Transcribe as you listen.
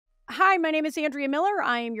Hi, my name is Andrea Miller.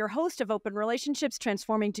 I am your host of Open Relationships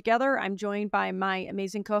Transforming Together. I'm joined by my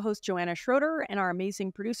amazing co-host, Joanna Schroeder, and our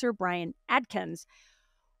amazing producer, Brian Adkins.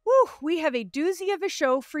 Woo, we have a doozy of a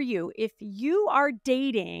show for you. If you are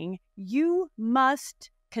dating, you must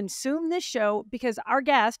consume this show because our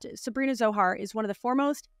guest, Sabrina Zohar, is one of the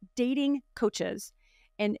foremost dating coaches.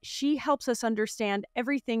 And she helps us understand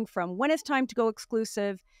everything from when it's time to go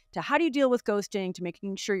exclusive to how do you deal with ghosting to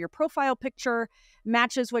making sure your profile picture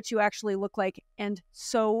matches what you actually look like and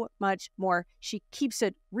so much more. She keeps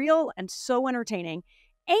it real and so entertaining.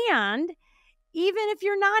 And even if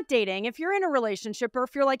you're not dating, if you're in a relationship or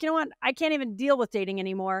if you're like, you know what, I can't even deal with dating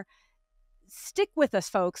anymore, stick with us,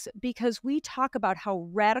 folks, because we talk about how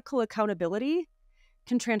radical accountability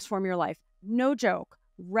can transform your life. No joke.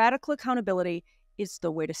 Radical accountability is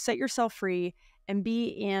the way to set yourself free and be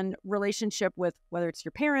in relationship with whether it's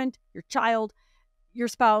your parent, your child, your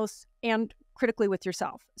spouse, and critically with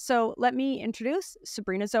yourself. So let me introduce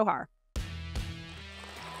Sabrina Zohar.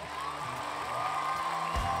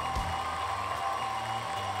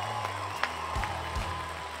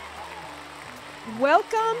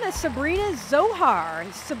 Welcome, Sabrina Zohar.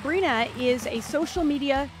 Sabrina is a social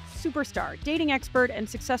media superstar, dating expert, and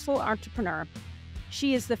successful entrepreneur.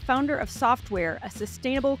 She is the founder of Software, a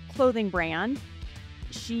sustainable clothing brand.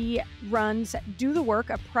 She runs Do the Work,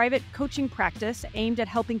 a private coaching practice aimed at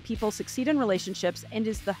helping people succeed in relationships, and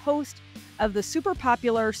is the host of the super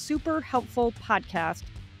popular, super helpful podcast,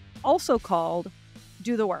 also called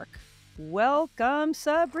Do the Work. Welcome,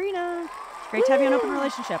 Sabrina. Great to have you on Open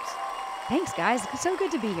Relationships. Thanks, guys. It's so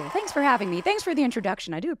good to be here. Thanks for having me. Thanks for the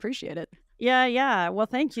introduction. I do appreciate it. Yeah. Well,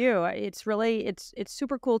 thank you. It's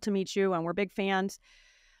super cool to meet you, and we're big fans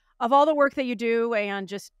of all the work that you do, and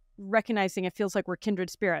just recognizing it feels like we're kindred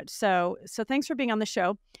spirits. So thanks for being on the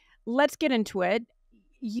show. Let's get into it.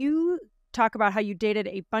 You talk about how you dated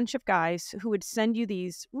a bunch of guys who would send you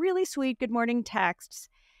these really sweet good morning texts,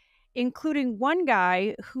 including one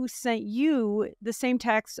guy who sent you the same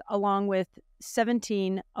text along with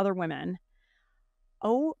 17 other women.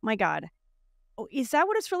 Oh my God. Oh, is that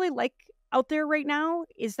what it's really like out there right now?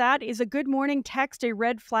 Is a good morning text a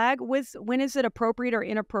red flag? When is it appropriate or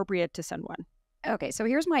inappropriate to send one? Okay, so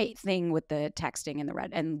here's my thing with the texting and the red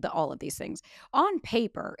and all of these things. On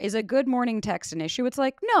paper, is a good morning text an issue? It's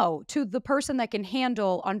like, no, to the person that can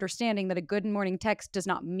handle understanding that a good morning text does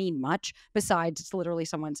not mean much besides it's literally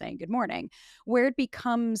someone saying good morning. Where it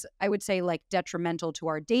becomes, I would say, like detrimental to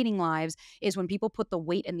our dating lives is when people put the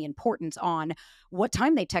weight and the importance on what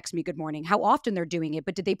time they text me good morning, how often they're doing it,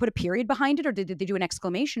 but did they put a period behind it or did they do an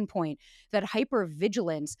exclamation point? That hyper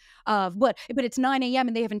vigilance of, but it's 9 a.m.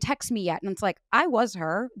 and they haven't texted me yet. And it's like, I was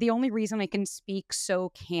her. The only reason I can speak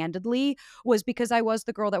so candidly was because I was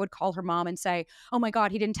the girl that would call her mom and say, oh my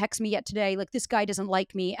God, he didn't text me yet today. Like, this guy doesn't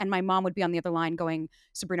like me. And my mom would be on the other line going,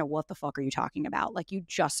 Sabrina, what the fuck are you talking about? Like, you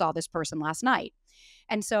just saw this person last night.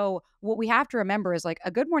 And so what we have to remember is like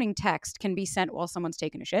a good morning text can be sent while someone's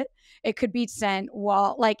taking a shit. It could be sent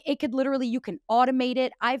while it could literally, you can automate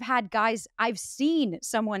it. I've seen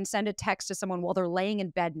someone send a text to someone while they're laying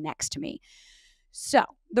in bed next to me. So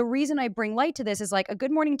the reason I bring light to this is like a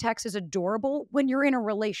good morning text is adorable when you're in a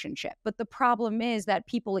relationship. But the problem is that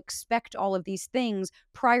people expect all of these things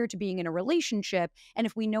prior to being in a relationship. And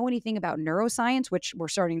if we know anything about neuroscience, which we're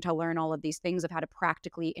starting to learn all of these things of how to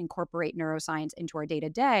practically incorporate neuroscience into our day to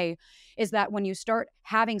day, is that when you start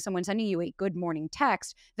having someone sending you a good morning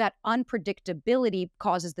text, that unpredictability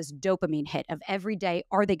causes this dopamine hit of every day.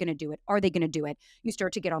 Are they going to do it? Are they going to do it? You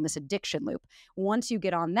start to get on this addiction loop. Once you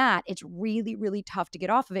get on that, it's really, really tough to get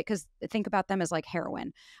off of it because think about them as like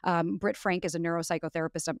heroin. Britt Frank is a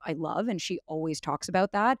neuropsychotherapist I love, and she always talks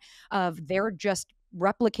about that of they're just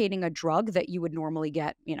replicating a drug that you would normally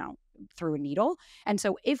get, through a needle. And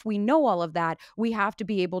so if we know all of that, we have to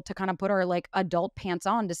be able to kind of put our like adult pants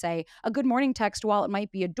on to say a good morning text, while it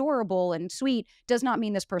might be adorable and sweet, does not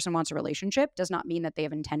mean this person wants a relationship, does not mean that they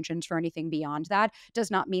have intentions for anything beyond that, does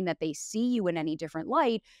not mean that they see you in any different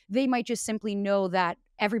light. They might just simply know that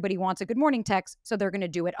everybody wants a good morning text, so they're going to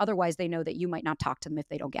do it. Otherwise, they know that you might not talk to them if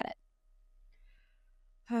they don't get it.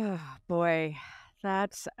 Oh, boy.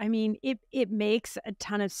 It makes a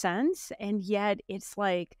ton of sense. And yet it's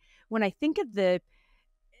like, when I think of the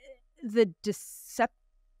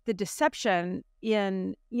deception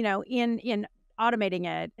in automating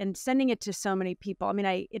it and sending it to so many people,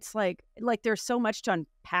 it's like there's so much to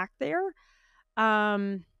unpack there.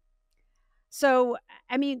 So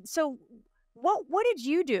what did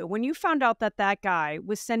you do when you found out that guy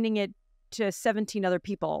was sending it to 17 other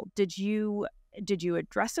people? Did you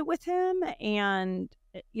address it with him? And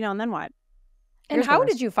then what? And how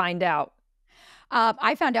did you find out?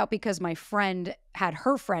 I found out because my friend had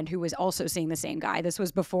her friend who was also seeing the same guy. This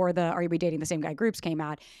was before the Are You Dating the Same Guy groups came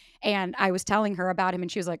out. And I was telling her about him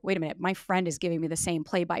and she was like, wait a minute, my friend is giving me the same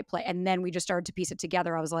play-by-play. And then we just started to piece it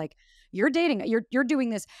together. I was like, you're doing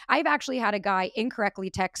this. I've actually had a guy incorrectly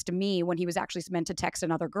text me when he was actually meant to text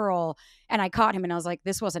another girl. And I caught him and I was like,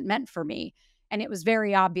 this wasn't meant for me. And it was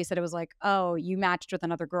very obvious that it was like, oh, you matched with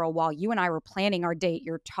another girl while you and I were planning our date.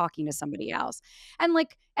 You're talking to somebody else. And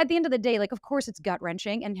like at the end of the day, like, of course it's gut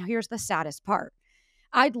wrenching. And here's the saddest part.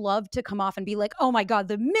 I'd love to come off and be like, oh my God,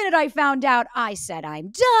 the minute I found out, I said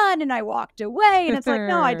I'm done and I walked away. And it's like,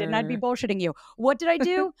 no, I didn't. I'd be bullshitting you. What did I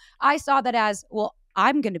do? I saw that as, well,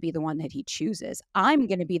 I'm going to be the one that he chooses. I'm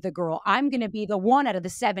going to be the girl. I'm going to be the one out of the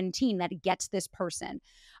 17 that gets this person.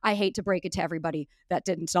 I hate to break it to everybody.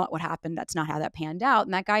 It's not what happened. That's not how that panned out.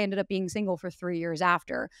 And that guy ended up being single for 3 years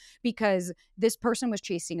after because this person was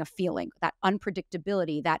chasing a feeling, that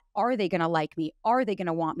unpredictability, that are they going to like me? Are they going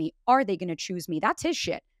to want me? Are they going to choose me? That's his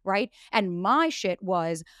shit, right? And my shit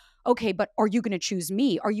was, okay, but are you going to choose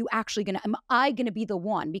me? Am I going to be the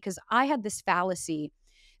one? Because I had this fallacy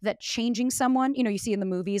that changing someone, you see in the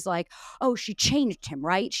movies, like, oh, she changed him,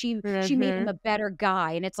 right? She made him a better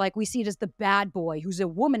guy. And it's like, we see it as the bad boy who's a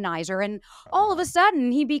womanizer. And all of a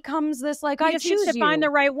sudden he becomes this, like, I choose you. He needs to find the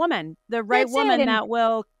right woman, that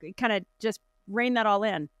will kind of just rein that all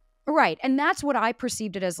in. Right. And that's what I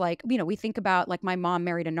perceived it as. Like, we think about, like, my mom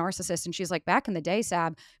married a narcissist and she's like, back in the day,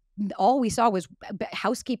 Sab, all we saw was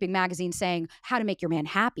housekeeping magazines saying how to make your man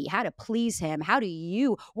happy, how to please him,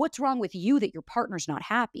 what's wrong with you that your partner's not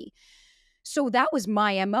happy. So that was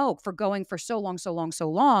my MO for going for so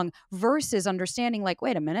long versus understanding, like,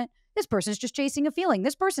 wait a minute, this person's just chasing a feeling.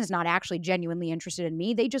 This person's not actually genuinely interested in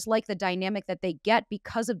me. They just like the dynamic that they get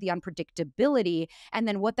because of the unpredictability. And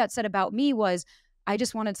then what that said about me was, I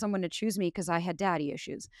just wanted someone to choose me because I had daddy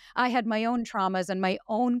issues. I had my own traumas and my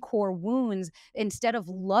own core wounds. Instead of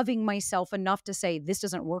loving myself enough to say, this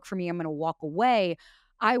doesn't work for me, I'm going to walk away,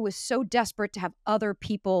 I was so desperate to have other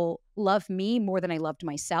people love me more than I loved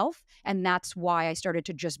myself. And that's why I started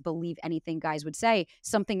to just believe anything guys would say.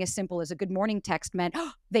 Something as simple as a good morning text meant,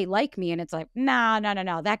 oh, they like me. And it's like, no.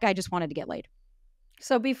 That guy just wanted to get laid.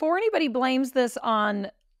 So before anybody blames this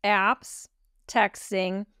on apps,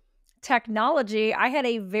 texting, technology, I had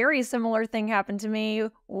a very similar thing happen to me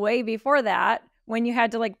way before that, when you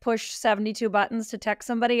had to like push 72 buttons to text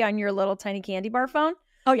somebody on your little tiny candy bar phone.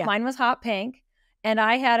 Oh yeah. Mine was hot pink. And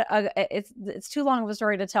I had it's too long of a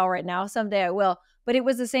story to tell right now. Someday I will. But it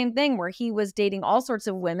was the same thing where he was dating all sorts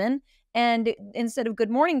of women. And instead of good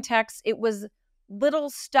morning texts, it was little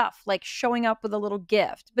stuff like showing up with a little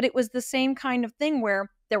gift. But it was the same kind of thing where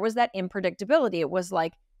there was that unpredictability. It was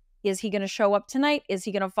like, is he going to show up tonight? Is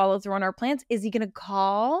he going to follow through on our plans? Is he going to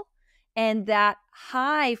call? And that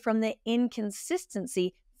high from the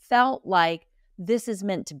inconsistency felt like this is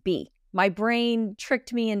meant to be. My brain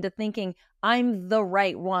tricked me into thinking I'm the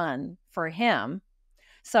right one for him.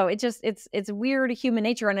 So it's weird human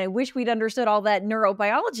nature. And I wish we'd understood all that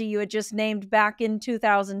neurobiology you had just named back in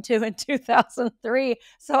 2002 and 2003.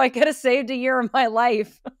 So I could have saved a year of my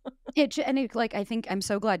life. I think I'm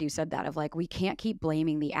so glad you said that, of like, we can't keep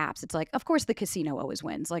blaming the apps. It's like, of course the casino always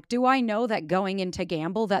wins. Like, do I know that going into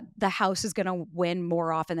gamble that the house is going to win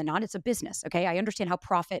more often than not? It's a business. Okay. I understand how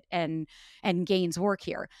profit and gains work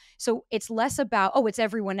here. So it's less about, oh, it's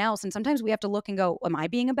everyone else. And sometimes we have to look and go, am I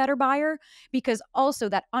being a better buyer? Because also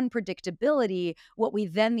that unpredictability,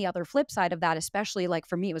 the other flip side of that, especially like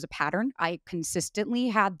for me, it was a pattern. I consistently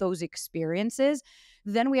had those experiences.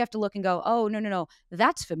 Then we have to look and go, oh, no,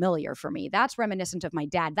 that's familiar for me. That's reminiscent of my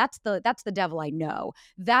dad. That's the devil I know.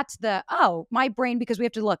 That's my brain, because we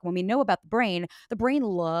have to look, when we know about the brain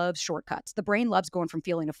loves shortcuts. The brain loves going from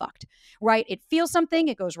feeling to fucked, right? It feels something,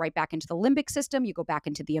 it goes right back into the limbic system. You go back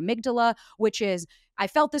into the amygdala, which is, I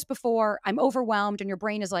felt this before, I'm overwhelmed. And your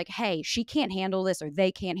brain is like, hey, she can't handle this, or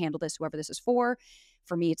they can't handle this, whoever this is for.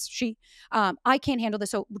 For me, it's she. I can't handle this.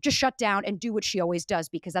 So just shut down and do what she always does,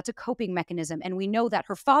 because that's a coping mechanism. And we know that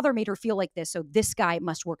her father made her feel like this. So this guy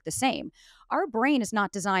must work the same. Our brain is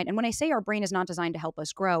not designed. And when I say our brain is not designed to help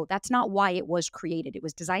us grow, that's not why it was created. It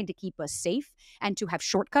was designed to keep us safe and to have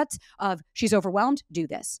shortcuts of, she's overwhelmed, do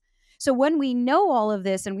this. So when we know all of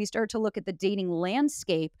this and we start to look at the dating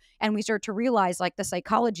landscape and we start to realize like the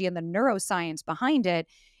psychology and the neuroscience behind it,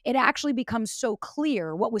 it actually becomes so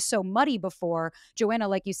clear what was so muddy before. Joanna,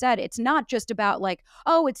 like you said, it's not just about like,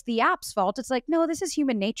 oh, it's the app's fault. It's like, no, this is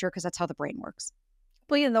human nature, because that's how the brain works.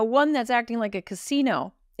 Well, yeah, the one that's acting like a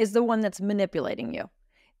casino is the one that's manipulating you.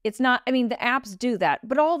 It's not, I mean, the apps do that,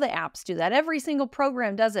 but all the apps do that. Every single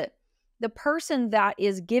program does it. The person that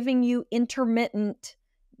is giving you intermittent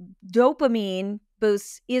dopamine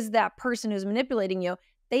boosts is that person who's manipulating you.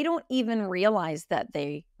 They don't even realize that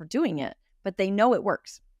they are doing it, but they know it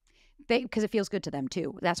works. Because it feels good to them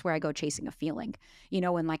too. That's where I go chasing a feeling,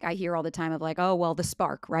 and like I hear all the time of like, oh, well, the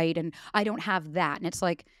spark, right? And I don't have that. And it's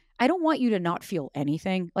like, I don't want you to not feel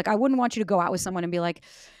anything. Like, I wouldn't want you to go out with someone and be like,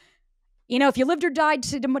 if you lived or died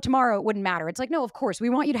tomorrow, it wouldn't matter. It's like, no, of course, we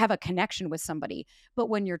want you to have a connection with somebody. But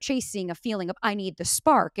when you're chasing a feeling of, I need the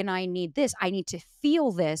spark and I need this, I need to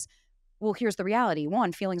feel this. Well, here's the reality.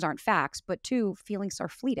 One, feelings aren't facts, but two, feelings are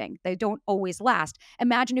fleeting. They don't always last.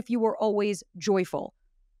 Imagine if you were always joyful.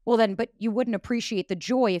 Well, then, but you wouldn't appreciate the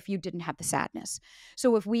joy if you didn't have the sadness.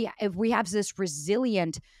 So if we have this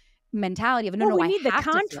resilient mentality of, we I need the have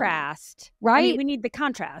to feel it, contrast, right? we need the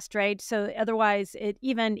contrast, right? So otherwise, it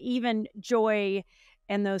even joy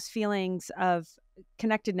and those feelings of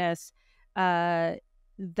connectedness, that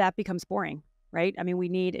becomes boring, right? I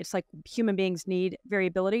mean, it's like human beings need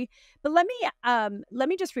variability. But let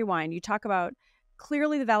me just rewind. You talk about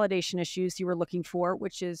clearly the validation issues you were looking for,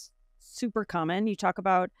 which is super common. You talk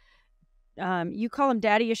about, you call them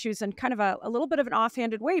daddy issues in kind of a little bit of an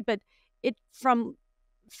offhanded way, but it from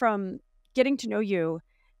getting to know you,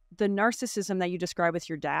 the narcissism that you describe with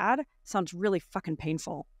your dad sounds really fucking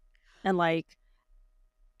painful. And like,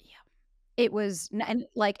 It was,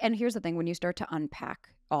 and here's the thing, when you start to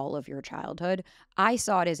unpack all of your childhood, I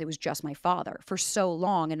saw it as it was just my father for so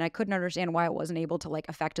long. And I couldn't understand why I wasn't able to like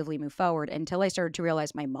effectively move forward until I started to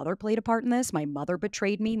realize my mother played a part in this. My mother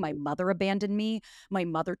betrayed me. My mother abandoned me. My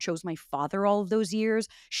mother chose my father all of those years.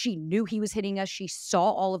 She knew he was hitting us. She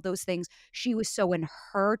saw all of those things. She was so in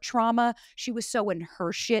her trauma. She was so in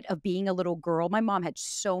her shit of being a little girl. My mom had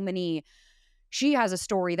so many. She has a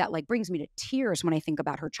story that like brings me to tears when I think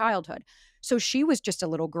about her childhood. So she was just a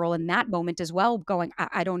little girl in that moment as well, going,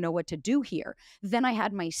 I don't know what to do here. Then I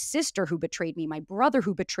had my sister who betrayed me, my brother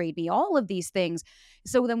who betrayed me, all of these things.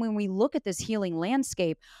 So then when we look at this healing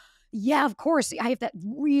landscape, yeah, of course, I have that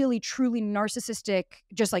really, truly narcissistic,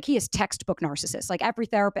 just like he is textbook narcissist. Like every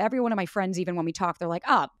therapist, every one of my friends, even when we talk, they're like,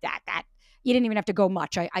 oh, that you didn't even have to go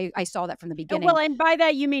much. I saw that from the beginning. well, and by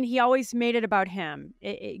that you mean he always made it about him.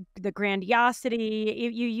 The grandiosity.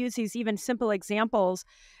 You use these even simple examples.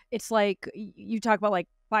 It's like you talk about like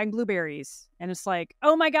buying blueberries, and it's like,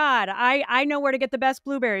 oh my God, I know where to get the best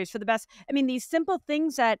blueberries for the best. I mean, these simple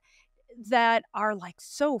things that are like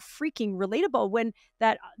so freaking relatable when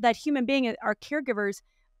that human being, our caregivers,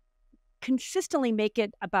 consistently make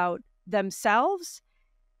it about themselves.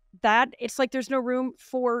 That it's like there's no room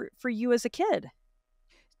for you as a kid.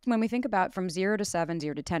 When we think about from 0 to 7,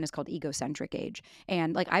 0 to 10 is called egocentric age.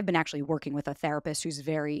 And like I've been actually working with a therapist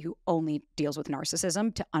who only deals with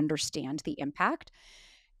narcissism to understand the impact.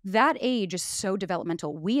 That age is so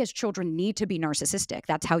developmental. We as children need to be narcissistic.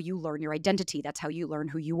 That's how you learn your identity. That's how you learn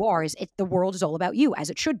who you are. The world is all about you, as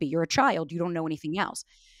it should be. You're a child. You don't know anything else.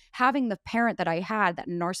 Having the parent that I had, that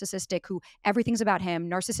narcissistic, who everything's about him,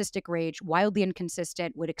 narcissistic rage, wildly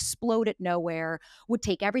inconsistent, would explode at nowhere, would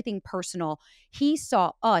take everything personal. He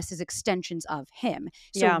saw us as extensions of him.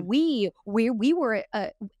 So Yeah. we were,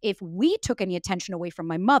 if we took any attention away from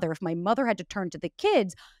my mother, if my mother had to turn to the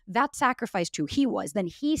kids, that sacrificed who he was. Then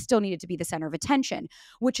he still needed to be the center of attention,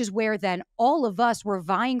 which is where then all of us were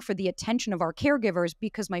vying for the attention of our caregivers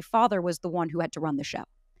because my father was the one who had to run the show.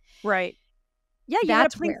 Right. Yeah, you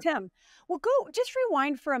got to please him. Well, go just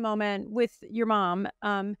rewind for a moment with your mom.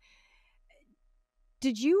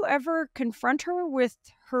 Did you ever confront her with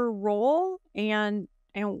her role? And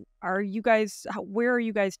are you guys, where are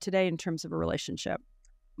you guys today in terms of a relationship?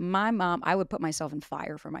 My mom, I would put myself in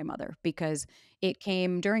fire for my mother because it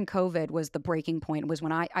came during COVID was the breaking point, was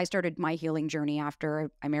when I started my healing journey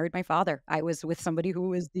after I married my father. I was with somebody who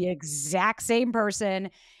was the exact same person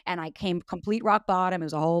and I came complete rock bottom. It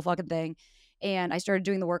was a whole fucking thing. And I started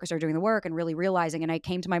doing the work and really realizing. And I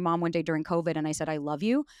came to my mom one day during COVID and I said, I love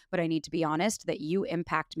you, but I need to be honest that you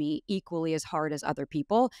impact me equally as hard as other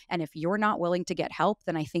people. And if you're not willing to get help,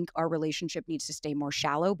 then I think our relationship needs to stay more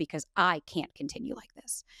shallow because I can't continue like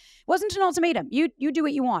this. It wasn't an ultimatum. You do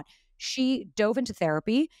what you want. She dove into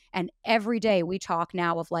therapy and every day we talk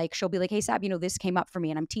now of like, she'll be like, hey, Sab, this came up for me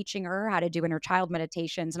and I'm teaching her how to do inner child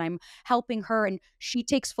meditations and I'm helping her and she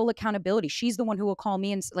takes full accountability. She's the one who will call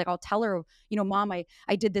me and like, I'll tell her, Mom, I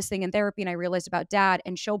did this thing in therapy and I realized about Dad,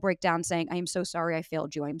 and she'll break down saying, I am so sorry I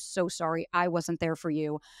failed you. I'm so sorry I wasn't there for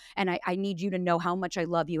you. And I need you to know how much I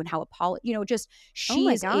love you and how she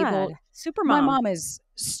is able. Super My mom.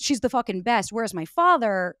 She's the fucking best. Whereas my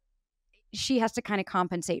father, she has to kind of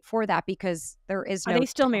compensate for that because there is no. Are they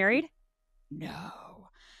still married?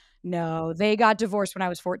 No, they got divorced when I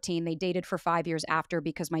was 14. They dated for 5 years after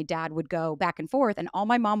because my dad would go back and forth and all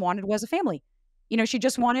my mom wanted was a family. You know, she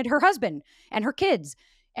just wanted her husband and her kids.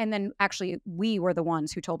 And then actually we were the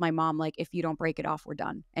ones who told my mom, like, if you don't break it off, we're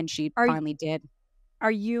done. And she finally did.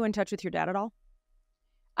 Are you in touch with your dad at all?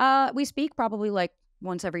 We speak probably like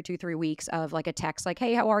once every 2-3 weeks of like a text like,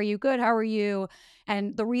 hey, how are you? Good. How are you?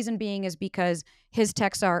 And the reason being is because his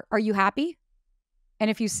texts are you happy? And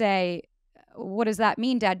if you say, what does that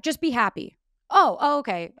mean, Dad? Just be happy. Oh,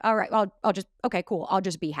 okay. All right. I'll just, okay, cool. I'll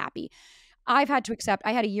just be happy. I've had to accept,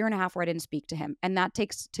 I had a year and a half where I didn't speak to him. And that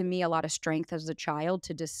takes to me a lot of strength as a child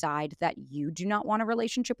to decide that you do not want a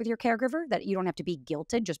relationship with your caregiver, that you don't have to be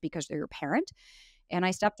guilted just because they're your parent. And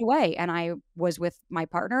I stepped away and I was with my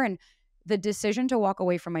partner, and the decision to walk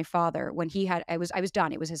away from my father when he had, I was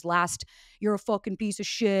done. It was his last, you're a fucking piece of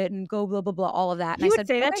shit and go blah, blah, blah, all of that. And He I would said,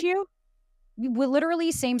 say that okay. to you? Well,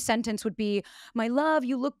 literally same sentence would be, my love,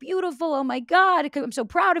 you look beautiful. Oh my God. I'm so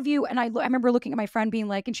proud of you. And I remember looking at my friend being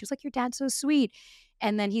like, and she was like, your dad's so sweet.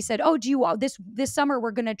 And then he said, oh, do you, this summer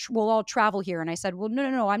we'll all travel here. And I said, well,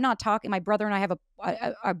 no, I'm not talking. My brother and I have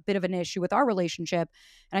a bit of an issue with our relationship.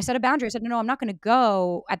 And I set a boundary. I said, no, I'm not going to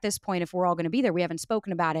go at this point if we're all going to be there. We haven't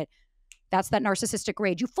spoken about it. That's that narcissistic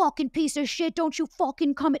rage. You fucking piece of shit. Don't you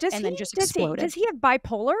fucking come. Then just exploded. Does he have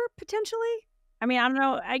bipolar potentially? I mean, I don't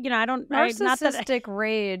know. I don't. Narcissistic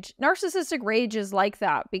rage is like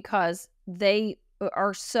that because they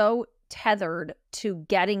are so tethered to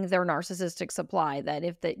getting their narcissistic supply that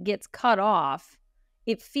if it gets cut off,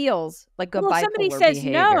 it feels like a bipolar somebody says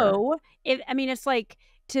behavior. no. It's like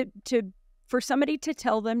for somebody to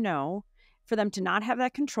tell them no, for them to not have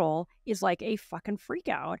that control is like a fucking freak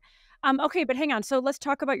out. Okay, but hang on. So let's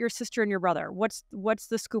talk about your sister and your brother. What's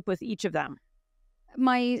the scoop with each of them?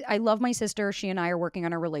 I love my sister. She and I are working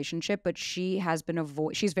on a relationship, but she has been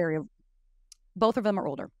both of them are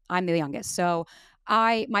older. I'm the youngest. So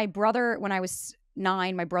my brother, when I was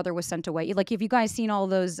 9, my brother was sent away. Like, have you guys seen all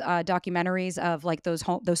those documentaries of like those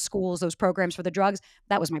schools, those programs for the drugs?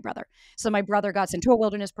 That was my brother. So my brother got sent to a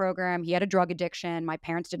wilderness program. He had a drug addiction. My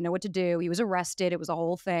parents didn't know what to do. He was arrested. It was a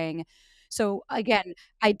whole thing. So again,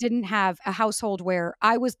 I didn't have a household where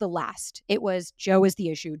I was the last. It was Joe is the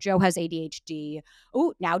issue. Joe has ADHD.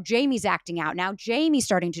 Oh, now Jamie's acting out. Now Jamie's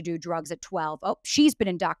starting to do drugs at 12. Oh, she's been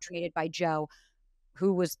indoctrinated by Joe.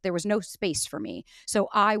 There was no space for me. So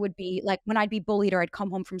I would be like, when I'd be bullied or I'd come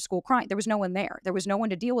home from school crying, there was no one there. There was no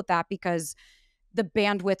one to deal with that because the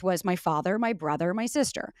bandwidth was my father, my brother, my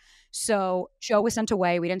sister. So Joe was sent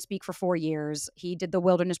away. We didn't speak for 4 years. He did the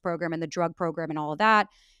wilderness program and the drug program and all of that.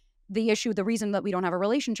 The reason that we don't have a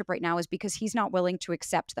relationship right now is because he's not willing to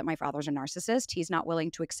accept that my father's a narcissist. He's not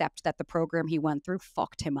willing to accept that the program he went through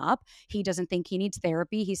fucked him up. He doesn't think he needs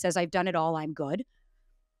therapy. He says, I've done it all. I'm good.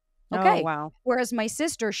 Okay. Oh, wow. Whereas my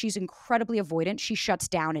sister, she's incredibly avoidant. She shuts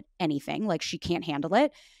down at anything. Like, she can't handle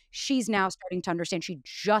it. She's now starting to understand. She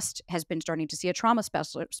just has been starting to see a trauma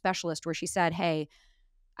specialist where she said, hey,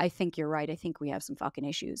 I think you're right. I think we have some fucking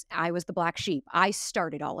issues. I was the black sheep. I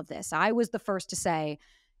started all of this. I was the first to say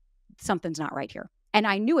something's not right here. And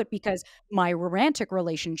I knew it because my romantic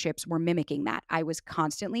relationships were mimicking that. I was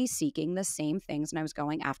constantly seeking the same things and I was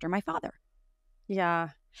going after my father. Yeah.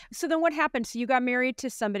 So then what happened? So you got married to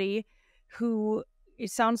somebody who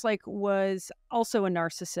it sounds like was also a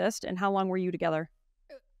narcissist. And how long were you together?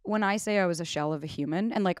 When I say I was a shell of a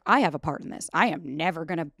human, and like, I have a part in this, I am never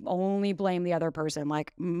going to only blame the other person.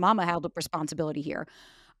 Like, mama held up responsibility here.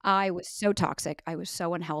 I was so toxic. I was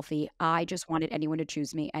so unhealthy. I just wanted anyone to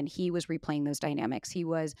choose me. And he was replaying those dynamics. He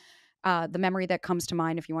was the memory that comes to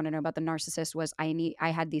mind, if you want to know about the narcissist, was I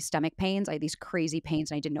had these stomach pains. I had these crazy pains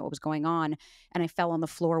and I didn't know what was going on. And I fell on the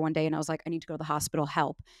floor one day and I was like, I need to go to the hospital,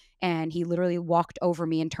 help. And he literally walked over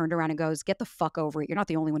me and turned around and goes, get the fuck over it. You're not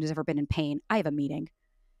the only one who's ever been in pain. I have a meeting.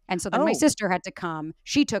 And so then my sister had to come.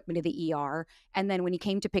 She took me to the ER. And then when he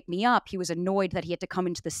came to pick me up, he was annoyed that he had to come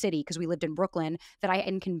into the city because we lived in Brooklyn, that I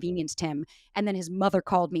inconvenienced him. And then his mother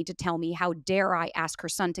called me to tell me, how dare I ask her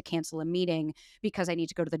son to cancel a meeting because I need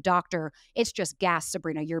to go to the doctor. It's just gas,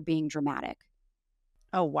 Sabrina. You're being dramatic.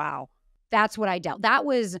 Oh, wow. That's what I dealt. That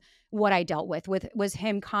was what I dealt with was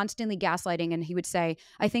him constantly gaslighting. And he would say,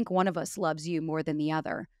 I think one of us loves you more than the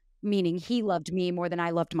other, meaning he loved me more than I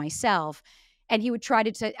loved myself. And he would try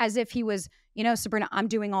to, as if he was, Sabrina, I'm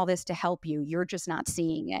doing all this to help you. You're just not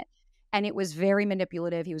seeing it. And it was very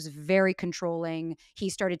manipulative. He was very controlling. He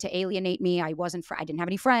started to alienate me. I didn't have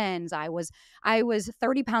any friends. I was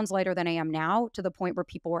 30 pounds lighter than I am now, to the point where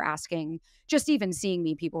people were asking, just even seeing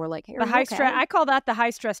me, people were like, hey, I call that the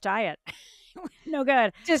high stress diet. No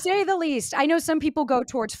good. To say the least. I know some people go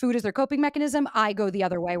towards food as their coping mechanism. I go the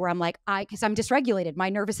other way where I'm like, because I'm dysregulated. My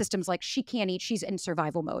nervous system's like, she can't eat. She's in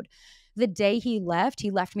survival mode. The day he left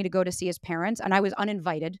me to go to see his parents, and I was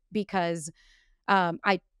uninvited because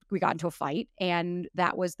We got into a fight, and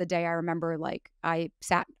that was the day I remember, like, I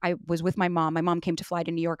was with my mom. My mom came to fly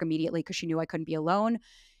to New York immediately because she knew I couldn't be alone.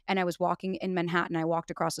 And I was walking in Manhattan. I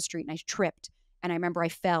walked across the street and I tripped. And I remember I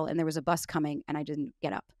fell and there was a bus coming and I didn't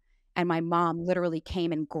get up. And my mom literally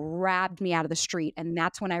came and grabbed me out of the street. And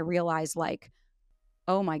that's when I realized, like,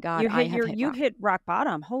 oh my God, You hit rock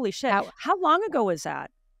bottom. Holy shit. How long ago was that?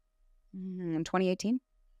 In 2018.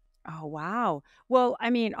 Oh, wow. Well, I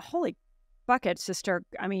mean, holy bucket, sister.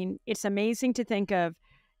 I mean, it's amazing to think of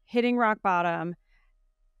hitting rock bottom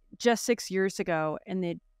just 6 years ago and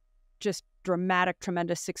the just dramatic,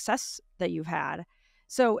 tremendous success that you've had.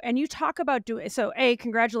 So, and you talk about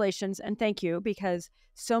congratulations and thank you, because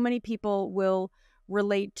so many people will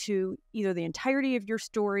relate to either the entirety of your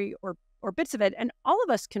story or bits of it. And all of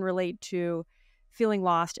us can relate to feeling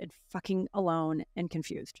lost and fucking alone and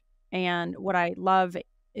confused. And what I love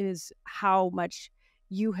is how much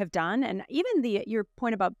you have done. And even your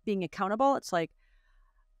point about being accountable, it's like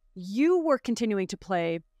you were continuing to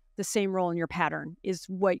play the same role in your pattern is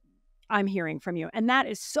what I'm hearing from you. And that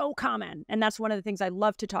is so common. And that's one of the things I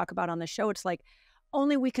love to talk about on the show. It's like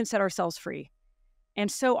only we can set ourselves free.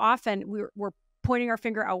 And so often we're pointing our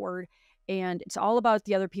finger outward and it's all about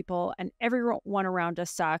the other people and everyone around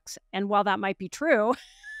us sucks. And while that might be true,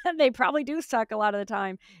 they probably do suck a lot of the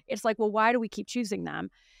time. It's like, well, why do we keep choosing them?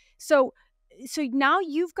 So now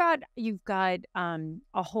you've got a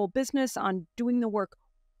whole business on doing the work.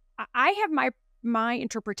 I have my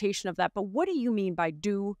interpretation of that, but what do you mean by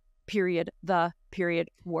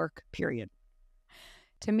work, period?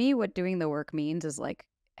 To me, what doing the work means is like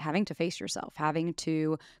having to face yourself, having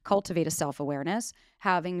to cultivate a self-awareness,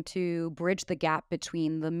 having to bridge the gap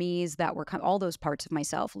between the me's that were all those parts of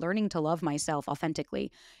myself, learning to love myself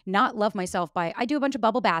authentically, not love myself by, I do a bunch of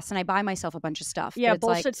bubble baths and I buy myself a bunch of stuff. Yeah,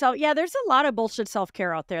 bullshit self. Yeah, there's a lot of bullshit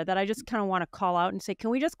self-care out there that I just kind of want to call out and say, can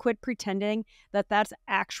we just quit pretending that that's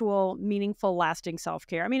actual, meaningful, lasting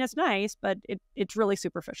self-care? I mean, it's nice, but it's really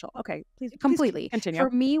superficial. Okay, please completely continue. For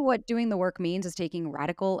me, what doing the work means is taking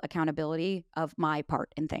radical accountability of my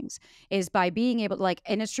part in things, is by being able to, like,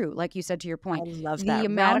 and it's true, like you said, to your point, I love that.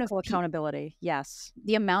 Radical accountability. Yes.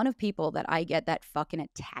 The amount of people that I get that fucking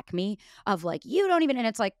attack me of like, you don't even, and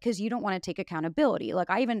it's like, because you don't want to take accountability. Like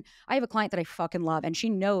I have a client that I fucking love and she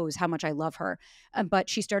knows how much I love her. But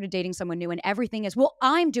she started dating someone new and everything is, well,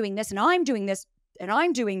 I'm doing this and I'm doing this and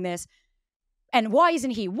I'm doing this. And why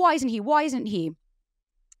isn't he? Why isn't he? Why isn't he?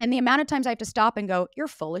 And the amount of times I have to stop and go, you're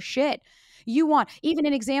full of shit. Even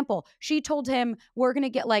an example, she told him, we're going to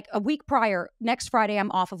get like a week prior, next Friday, I'm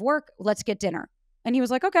off of work. Let's get dinner. And he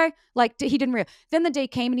was like, okay. Like he didn't realize. Then the day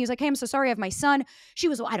came and he was like, hey, I'm so sorry. I have my son. She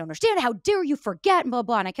was, well, I don't understand. How dare you forget? And blah,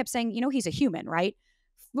 blah. And I kept saying, he's a human, right?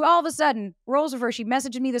 All of a sudden, roles reverse. She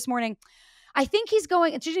messaged me this morning. I think he's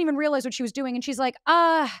going, and she didn't even realize what she was doing. And she's like,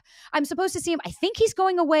 I'm supposed to see him. I think he's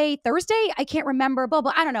going away Thursday. I can't remember, blah,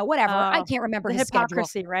 blah. I don't know, whatever. I can't remember his hypocrisy,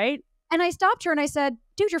 schedule. Right? And I stopped her and I said,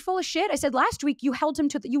 dude, you're full of shit. I said, last week you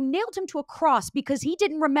nailed him to a cross because he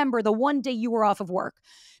didn't remember the one day you were off of work,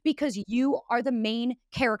 because you are the main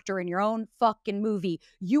character in your own fucking movie.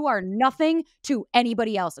 You are nothing to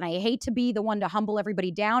anybody else. And I hate to be the one to humble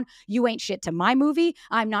everybody down. You ain't shit to my movie.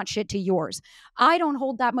 I'm not shit to yours. I don't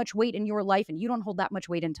hold that much weight in your life and you don't hold that much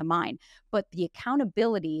weight into mine. But the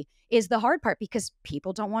accountability is the hard part because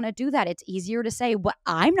people don't want to do that. It's easier to say, well,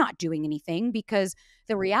 I'm not doing anything, because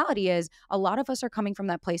the reality is a lot of us are coming from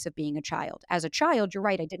that place of being a child. As a child, you're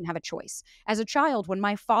right, I didn't have a choice. As a child, when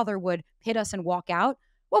my father would hit us and walk out,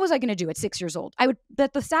 what was I going to do at 6 years old?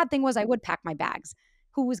 But the sad thing was I would pack my bags.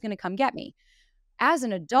 Who was going to come get me? As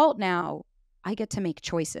an adult now, I get to make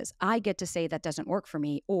choices. I get to say that doesn't work for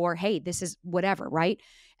me, or, hey, this is whatever, right?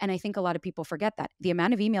 And I think a lot of people forget that. The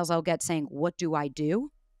amount of emails I'll get saying, what do I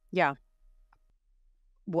do? Yeah.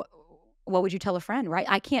 What would you tell a friend, right?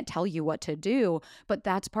 I can't tell you what to do, but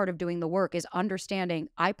that's part of doing the work, is understanding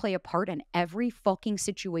I play a part in every fucking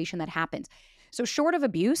situation that happens. So short of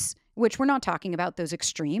abuse, which we're not talking about those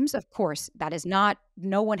extremes, of course, that is not,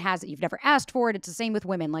 no one has it. You've never asked for it. It's the same with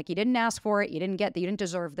women. Like, you didn't ask for it. You didn't get that. You didn't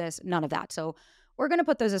deserve this. None of that. So we're going to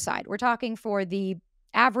put those aside. We're talking for the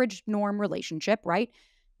average norm relationship, right?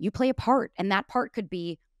 You play a part, and that part could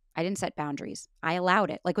be, I didn't set boundaries. I allowed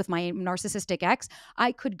it. Like with my narcissistic ex,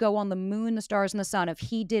 I could go on the moon, the stars, and the sun if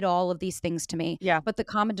he did all of these things to me. Yeah. But the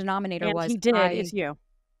common denominator was, he did. It's you.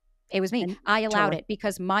 It was me. And I allowed it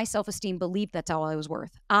because my self-esteem believed that's all I was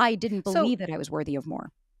worth. I didn't believe that I was worthy of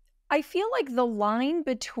more. I feel like the line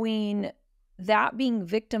between that being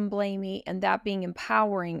victim blaming and that being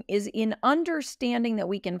empowering is in understanding that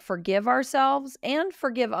we can forgive ourselves and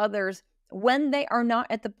forgive others when they are not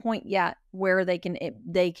at the point yet where they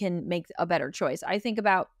can make a better choice. I think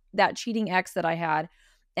about that cheating ex that I had,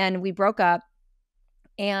 and we broke up,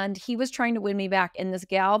 and he was trying to win me back. And this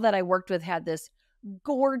gal that I worked with had this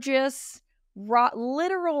gorgeous,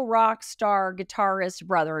 literal rock star guitarist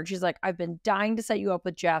brother. And she's like, I've been dying to set you up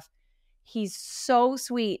with Jeff. He's so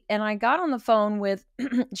sweet. And I got on the phone with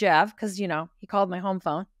Jeff because, he called my home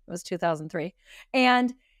phone. It was 2003.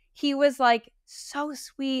 And he was like so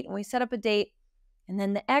sweet. And we set up a date. And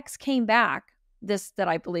then the ex came back, this that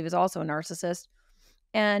I believe is also a narcissist.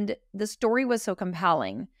 And the story was so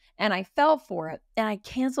compelling. And I fell for it. And I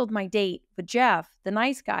canceled my date with Jeff, the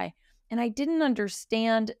nice guy. And I didn't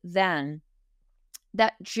understand then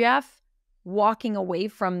that Jeff walking away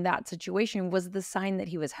from that situation was the sign that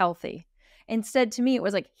he was healthy. Instead, to me, it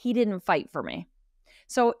was like he didn't fight for me.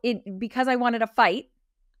 So because I wanted to fight,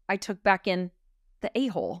 I took back in the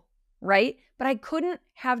a-hole, right? But I couldn't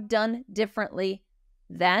have done differently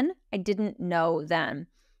then. I didn't know then.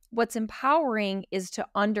 What's empowering is to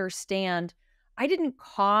understand I didn't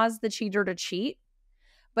cause the cheater to cheat,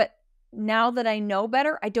 but now that I know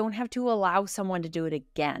better, I don't have to allow someone to do it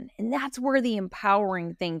again. And that's where the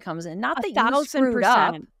empowering thing comes in. Not that you screwed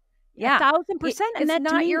up. Yeah. 1,000%. And that's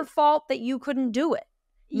not your fault that you couldn't do it.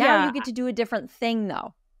 Now you get to do a different thing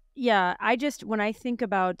though. Yeah. When I think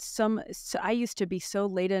about I used to be so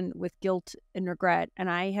laden with guilt and regret, and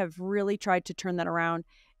I have really tried to turn that around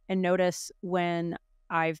and notice when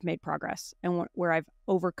I've made progress and where I've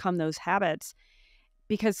overcome those habits.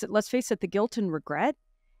 Because let's face it, the guilt and regret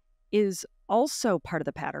is also part of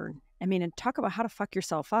the pattern. I mean, and talk about how to fuck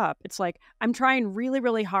yourself up. It's like, I'm trying really,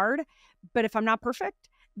 really hard, but if I'm not perfect,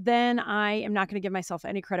 then I am not going to give myself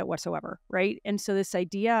any credit whatsoever, right? And so this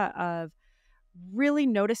idea of really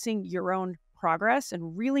noticing your own progress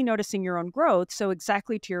and really noticing your own growth. So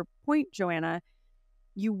exactly to your point, Joanna,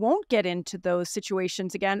 you won't get into those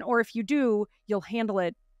situations again. Or if you do, you'll handle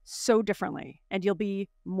it so differently and you'll be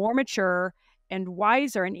more mature and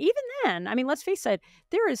wiser. And even then, I mean, let's face it,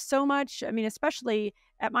 there is so much, I mean, especially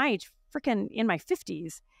at my age, freaking in my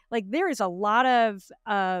 50s, like there is a lot of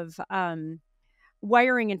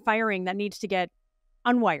wiring and firing that needs to get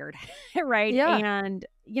unwired, right? Yeah. And,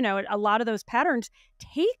 a lot of those patterns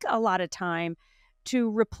take a lot of time to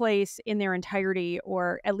replace in their entirety,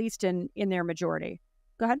 or at least in their majority.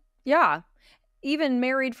 Go ahead. Yeah. Even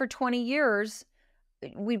married for 20 years,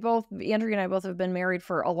 Andrea and I both have been married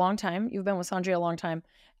for a long time. You've been with Sanjay a long time.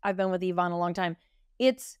 I've been with Yvonne a long time.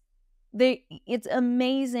 It's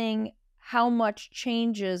amazing how much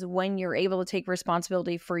changes when you're able to take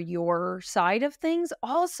responsibility for your side of things.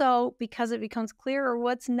 Also, because it becomes clearer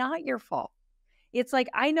what's not your fault. It's like,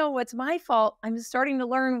 I know what's my fault. I'm starting to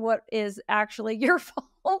learn what is actually your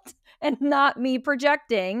fault and not me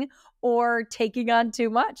projecting or taking on too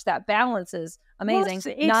much. That balance is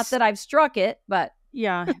amazing. Well, not that I've struck it, but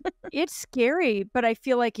yeah, it's scary, but I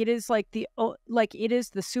feel like it is it is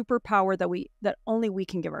the superpower that only we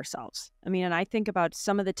can give ourselves. I mean, and I think about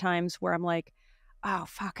some of the times where I'm like, oh,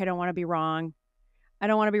 fuck, I don't want to be wrong. I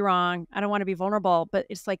don't want to be wrong. I don't want to be vulnerable. But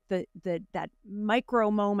it's like that micro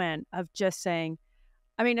moment of just saying,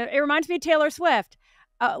 I mean, it reminds me of Taylor Swift.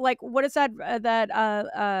 What is that?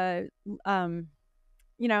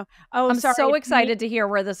 I'm sorry, so excited to hear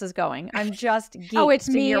where this is going. I'm just geeked. Oh, it's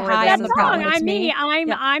me. That's the wrong. problem. I'm me. Yeah.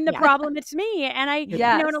 I'm the problem. It's me. And I, in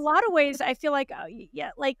a lot of ways, I feel like,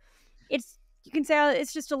 you can say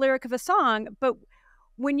it's just a lyric of a song, but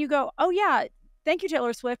when you go, oh yeah, thank you,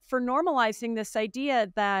 Taylor Swift, for normalizing this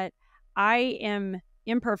idea that I am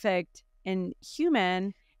imperfect and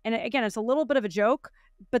human. And again, it's a little bit of a joke,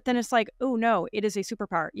 but then it's like, oh no, it is a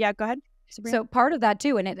superpower. Yeah, go ahead, Sabrina. So part of that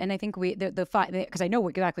too, and I think because I know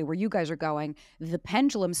exactly where you guys are going. The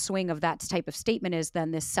pendulum swing of that type of statement is then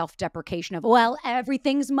this self-deprecation of, well,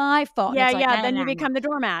 everything's my fault. Yeah, then you become the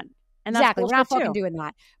doormat. And that's exactly. We're not fucking too. doing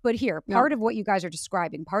that. But here, part of what you guys are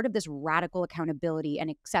describing, part of this radical accountability and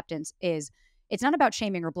acceptance is, it's not about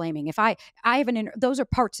shaming or blaming. If I have those are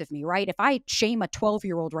parts of me, right? If I shame a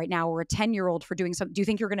 12-year-old right now or a 10-year-old for doing something, do you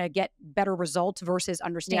think you're going to get better results versus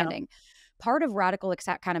understanding? Yeah. Part of radical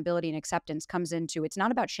accountability and acceptance comes into, it's not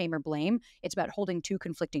about shame or blame. It's about holding two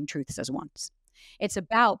conflicting truths as once. It's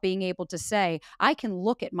about being able to say, I can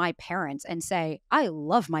look at my parents and say, I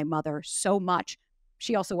love my mother so much.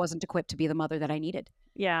 She also wasn't equipped to be the mother that I needed.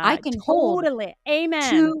 Yeah, I can hold Amen.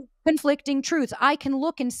 two conflicting truths. I can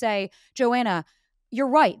look and say, Joanna, you're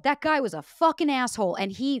right. That guy was a fucking asshole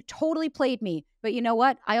and he totally played me. But you know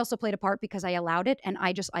what? I also played a part because I allowed it and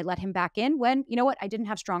I let him back in when, you know what? I didn't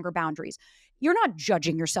have stronger boundaries. You're not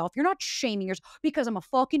judging yourself. You're not shaming yourself because I'm a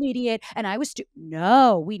fucking idiot and I was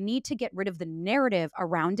No, we need to get rid of the narrative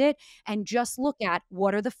around it and just look at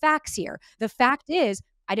what are the facts here. The fact is,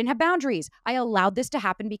 I didn't have boundaries. I allowed this to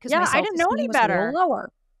happen because my I didn't know any self-esteem was a little better.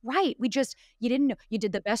 lower. Right. You didn't know. You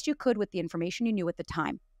did the best you could with the information you knew at the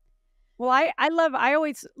time. Well, I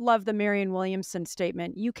always love the Marianne Williamson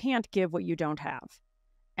statement. You can't give what you don't have.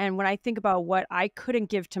 And when I think about what I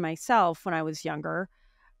couldn't give to myself when I was younger,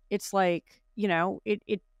 it's like,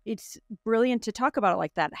 it's brilliant to talk about it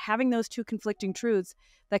like that. Having those two conflicting truths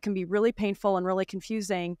that can be really painful and really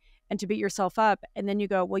confusing and to beat yourself up. And then you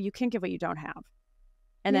go, well, you can't give what you don't have.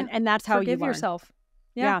 And that's how Forgive you learn. yourself.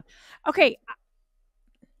 Yeah. Okay.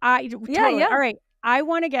 Totally. All right. I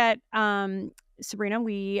want to get, Sabrina,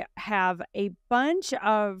 we have a bunch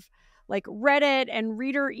of like Reddit and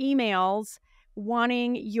reader emails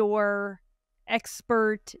wanting your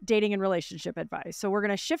expert dating and relationship advice. So we're going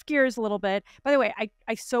to shift gears a little bit. By the way,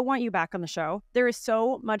 I so want you back on the show. There is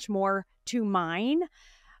so much more to mine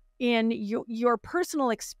in your personal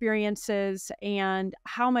experiences and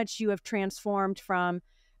how much you have transformed from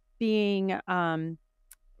being,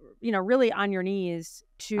 really on your knees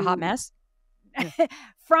to A hot mess.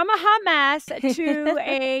 from a hot mess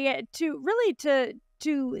to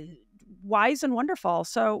wise and wonderful.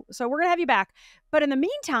 So we're gonna have you back. But in the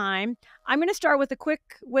meantime, I'm gonna start with a quick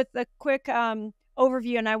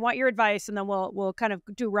overview, and I want your advice, and then we'll kind of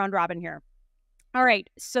do round robin here. All right.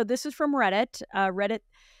 So this is from Reddit. Reddit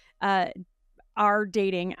are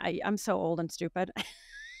dating. I'm so old and stupid.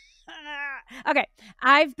 Okay.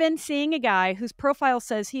 I've been seeing a guy whose profile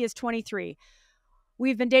says he is 23.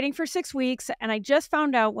 We've been dating for 6 weeks, and I just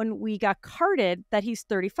found out when we got carded that he's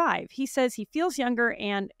 35. He says he feels younger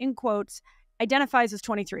and, in quotes, identifies as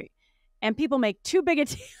 23. And people make too big a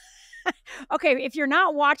deal. Okay, if you're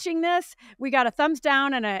not watching this, we got a thumbs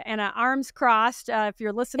down and a arms crossed. If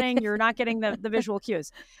you're listening, you're not getting the visual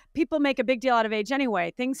cues. People make a big deal out of age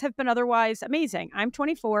anyway. Things have been otherwise amazing. I'm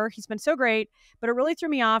 24. He's been so great, but it really threw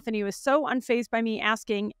me off, and he was so unfazed by me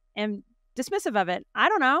asking and dismissive of it. I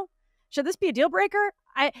don't know. Should this be a deal breaker?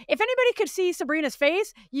 If anybody could see Sabrina's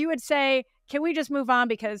face, you would say, can we just move on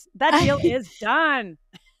because that deal is done?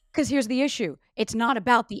 Because here's the issue. It's not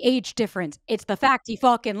about the age difference. It's the fact he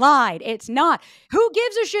fucking lied. It's not. Who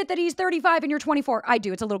gives a shit that he's 35 and you're 24? I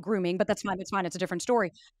do. It's a little grooming, but that's fine. It's fine. It's a different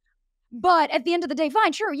story. But at the end of the day,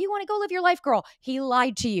 fine, sure, you want to go live your life, girl. He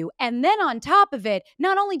lied to you. And then on top of it,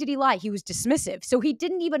 not only did he lie, he was dismissive. So he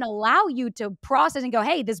didn't even allow you to process and go,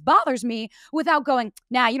 hey, this bothers me, without going,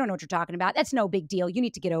 nah, you don't know what you're talking about. That's no big deal. You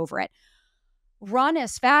need to get over it. Run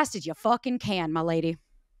as fast as you fucking can, my lady.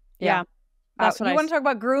 Yeah. That's what you want to talk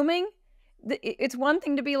about grooming? It's one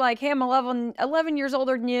thing to be like, hey, I'm 11 years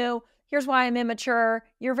older than you. Here's why I'm immature.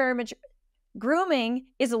 You're very mature. Grooming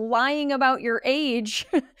is lying about your age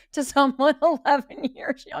to someone 11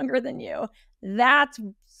 years younger than you. That's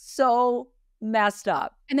so messed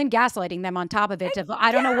up. And then gaslighting them on top of it.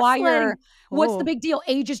 I don't know why what's the big deal?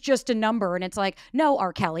 Age is just a number. And it's like, no,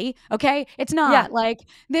 R. Kelly, okay? It's not. Yeah. Like,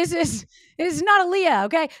 this is not Aaliyah,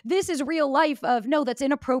 okay? This is real life of, no, that's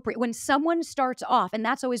inappropriate. When someone starts off, and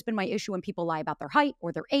that's always been my issue when people lie about their height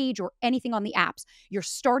or their age or anything on the apps, you're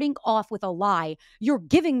starting off with a lie. You're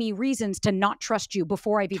giving me reasons to not trust you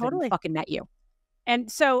before I've even fucking met you.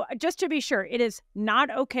 And so just to be sure, it is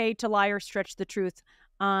not okay to lie or stretch the truth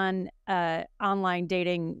on online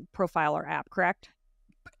dating profile or app, correct?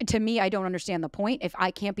 To me, I don't understand the point. If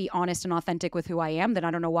I can't be honest and authentic with who I am, then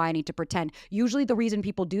I don't know why I need to pretend. Usually the reason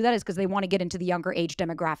people do that is because they want to get into the younger age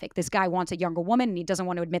demographic. This guy wants a younger woman and he doesn't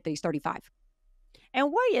want to admit that he's 35.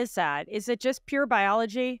 And why is that? Is it just pure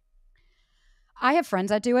biology? I have friends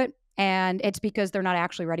that do it. And it's because they're not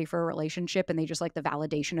actually ready for a relationship and they just like the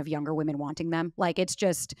validation of younger women wanting them. Like, it's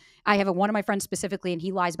just, I have one of my friends specifically, and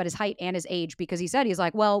he lies about his height and his age because he's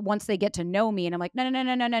like, well, once they get to know me. And I'm like,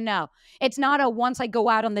 no. It's not a once I go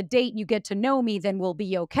out on the date, you get to know me, then we'll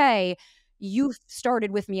be okay. You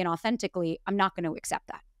started with me inauthentically. I'm not going to accept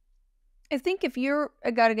that. I think if you're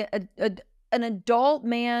an adult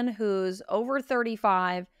man who's over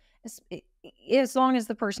 35, as long as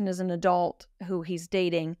the person is an adult who he's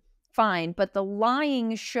dating, fine. But the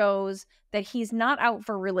lying shows that he's not out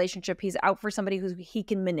for a relationship. He's out for somebody who he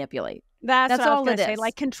can manipulate. That's what all I was it say. is.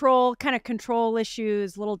 Like control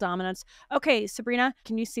issues, little dominance. Okay, Sabrina,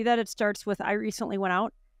 can you see that it starts with, I recently went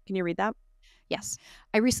out? Can you read that? Yes.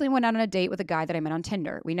 I recently went out on a date with a guy that I met on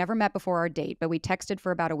Tinder. We never met before our date, but we texted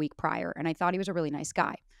for about a week prior, and I thought he was a really nice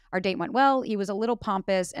guy. Our date went well. He was a little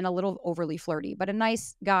pompous and a little overly flirty, but a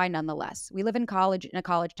nice guy nonetheless. We live in a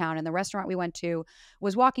college town, and the restaurant we went to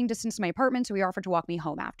was walking distance to my apartment, so he offered to walk me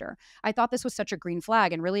home after. I thought this was such a green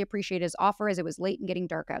flag and really appreciated his offer as it was late and getting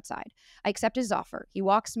dark outside. I accept his offer. He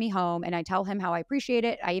walks me home, and I tell him how I appreciate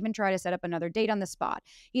it. I even try to set up another date on the spot.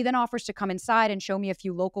 He then offers to come inside and show me a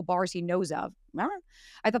few local bars he knows of.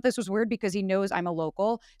 I thought this was weird because he knows I'm a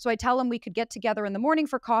local. So I tell him we could get together in the morning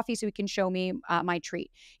for coffee so he can show me my treat.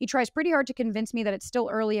 He tries pretty hard to convince me that it's still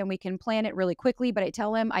early and we can plan it really quickly, but I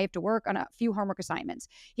tell him I have to work on a few homework assignments.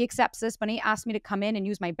 He accepts this, but he asks me to come in and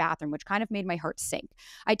use my bathroom, which kind of made my heart sink.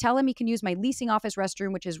 I tell him he can use my leasing office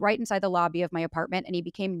restroom, which is right inside the lobby of my apartment, and he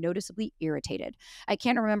became noticeably irritated. I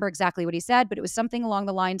can't remember exactly what he said, but it was something along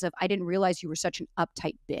the lines of, I didn't realize you were such an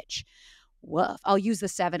uptight bitch. Woof, I'll use the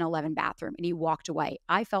 7-Eleven bathroom. And he walked away.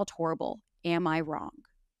 I felt horrible. Am I wrong?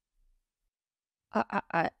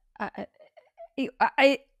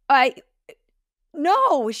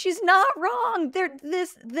 No, she's not wrong.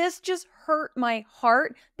 This just hurt my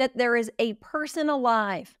heart that there is a person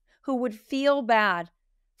alive who would feel bad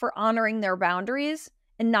for honoring their boundaries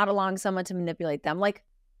and not allowing someone to manipulate them. Like,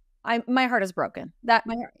 my heart is broken.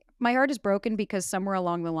 My heart is broken because somewhere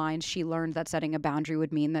along the line, she learned that setting a boundary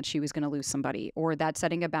would mean that she was going to lose somebody, or that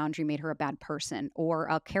setting a boundary made her a bad person, or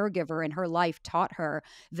a caregiver in her life taught her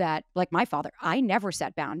that, like my father, I never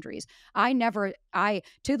set boundaries. To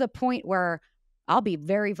the point where I'll be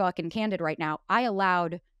very fucking candid right now, I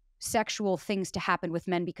allowed sexual things to happen with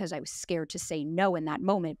men because I was scared to say no in that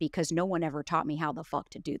moment because no one ever taught me how the fuck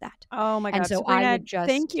to do that. Oh my God. And so Sabrina, I would just...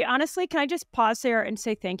 Thank you. Honestly, can I just pause there and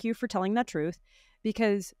say thank you for telling that truth?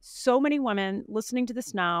 Because so many women listening to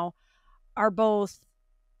this now are both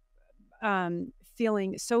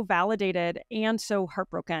feeling so validated and so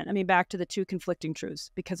heartbroken. I mean, back to the two conflicting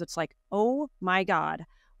truths, because it's like, oh my God,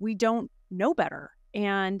 we don't know better.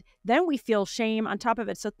 And then we feel shame on top of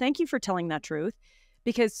it. So thank you for telling that truth,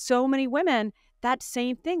 because so many women, that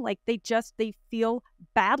same thing, like they feel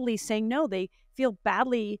badly saying no. They feel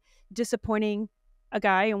badly disappointing a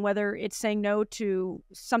guy, and whether it's saying no to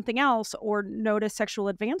something else or no to sexual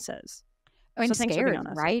advances. And scared,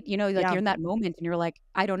 right? You know, like you're in that moment and you're like,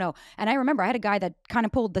 I don't know. And I remember I had a guy that kind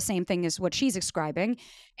of pulled the same thing as what she's describing.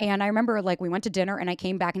 And I remember like we went to dinner and I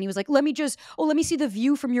came back and he was like, let me see the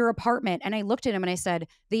view from your apartment. And I looked at him and I said,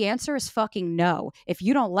 the answer is fucking no. If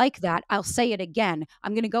you don't like that, I'll say it again.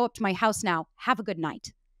 I'm going to go up to my house now. Have a good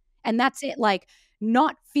night. And that's it. Like,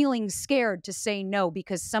 not feeling scared to say no,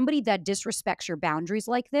 because somebody that disrespects your boundaries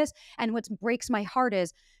like this. And what breaks my heart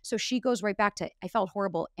is, so she goes right back to, I felt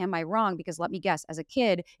horrible. Am I wrong? Because let me guess, as a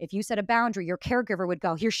kid, if you set a boundary, your caregiver would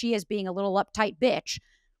go, here she is being a little uptight bitch.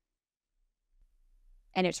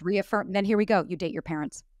 And it's reaffirmed. Then here we go. You date your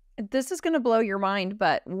parents. This is going to blow your mind,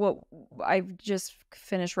 but I've just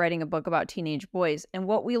finished writing a book about teenage boys. And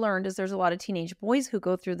what we learned is there's a lot of teenage boys who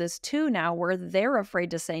go through this too now, where they're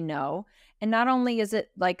afraid to say no. And not only is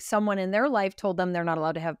it like someone in their life told them they're not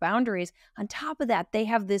allowed to have boundaries, on top of that, they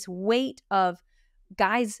have this weight of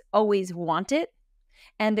guys always want it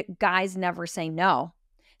and guys never say no.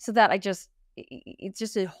 So that it's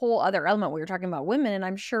just a whole other element. We were talking about women, and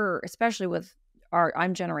I'm sure, especially with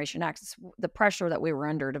I'm Generation X, the pressure that we were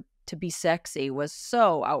under to be sexy was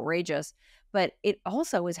so outrageous. But it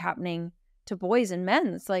also is happening to boys and men.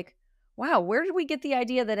 It's like, wow, where did we get the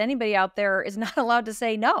idea that anybody out there is not allowed to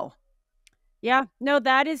say no? Yeah, no,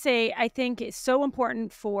 that is I think it's so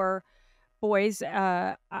important for boys.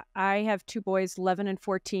 I have two boys, 11 and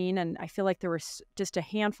 14, and I feel like there was just a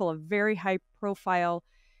handful of very high profile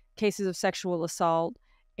cases of sexual assault,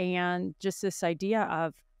 and just this idea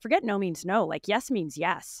of forget no means no, like yes means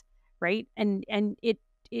yes, right? And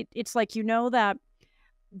it's like, you know, that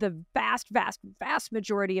the vast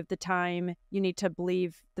majority of the time you need to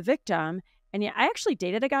believe the victim. And yeah, I actually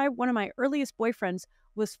dated a guy, one of my earliest boyfriends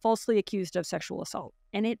was falsely accused of sexual assault,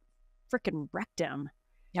 and it freaking wrecked him.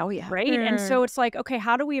 Oh yeah. Right. And so it's like, okay,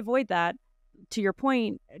 how do we avoid that? To your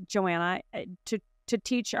point, Joanna, to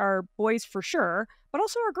teach our boys for sure, but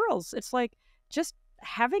also our girls. It's like just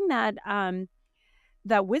having that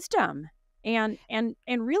that wisdom and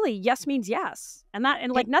really yes means yes. And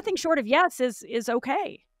like nothing short of yes is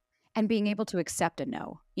okay. And being able to accept a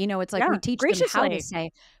no. You know, it's like we teach them how to say,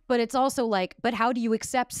 but it's also like, but how do you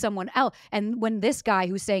accept someone else? And when this guy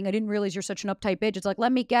who's saying, I didn't realize you're such an uptight bitch, it's like,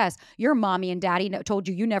 let me guess, your mommy and daddy told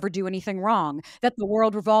you never do anything wrong, that the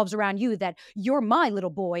world revolves around you, that you're my little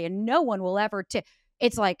boy and no one will ever.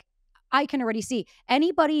 It's like, I can already see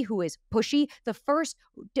anybody who is pushy. The first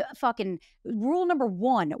fucking rule number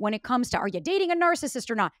one when it comes to, are you dating a narcissist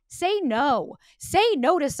or not? Say no. Say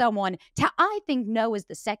no to someone. I think no is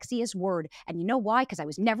the sexiest word. And you know why? Because I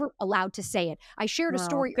was never allowed to say it. I shared a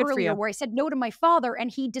story earlier where I said no to my father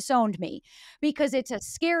and he disowned me because it's a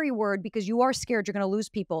scary word, because you are scared you're going to lose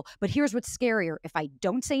people. But here's what's scarier. If I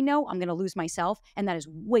don't say no, I'm going to lose myself. And that is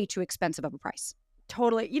way too expensive of a price.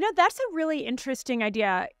 Totally. You know, that's a really interesting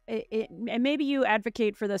idea. And maybe you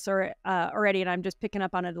advocate for this already, and I'm just picking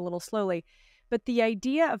up on it a little slowly. But the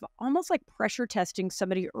idea of almost like pressure testing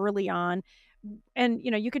somebody early on, and, you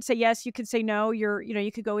know, you could say yes, you could say no,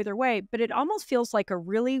 you could go either way, but it almost feels like a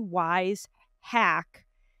really wise hack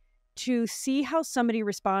to see how somebody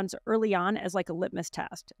responds early on as like a litmus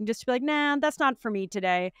test, and just to be like, nah, that's not for me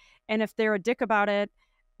today. And if they're a dick about it,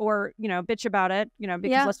 or, you know, bitch about it, you know,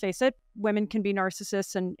 because let's face it, women can be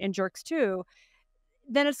narcissists and jerks too.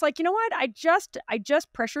 Then it's like, you know what? I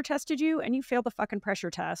just pressure tested you and you failed the fucking pressure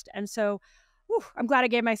test. And so, I'm glad I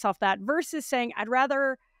gave myself that, versus saying I'd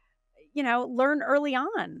rather, you know, learn early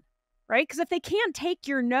on, right? Because if they can't take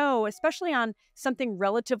your no, especially on something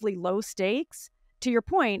relatively low stakes, to your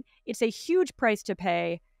point, it's a huge price to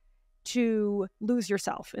pay to lose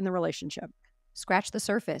yourself in the relationship. Scratch the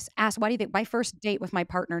surface. Ask, why do you think? My first date with my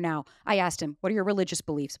partner now, I asked him, what are your religious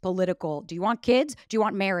beliefs? Political? Do you want kids? Do you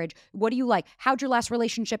want marriage? What do you like? How'd your last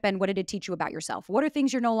relationship end? What did it teach you about yourself? What are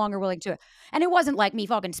things you're no longer willing to? And it wasn't like me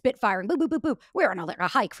fucking spitfiring, boop, boop, boop, boop. We were on a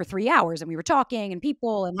hike for 3 hours and we were talking and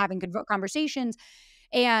people and having conversations.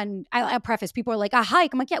 And I preface, people are like, a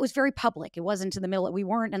hike? I'm like, yeah, it was very public. It wasn't in the middle. We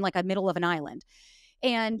weren't in like a middle of an island.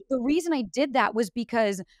 And the reason I did that was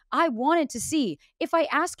because I wanted to see, if I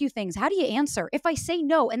ask you things, how do you answer? If I say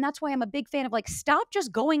no, and that's why I'm a big fan of like, stop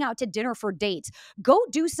just going out to dinner for dates. Go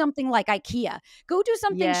do something like IKEA. Go do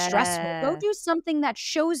something stressful. Go do something that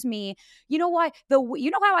shows me, you know why? You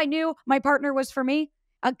know how I knew my partner was for me?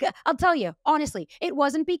 I'll tell you, honestly, it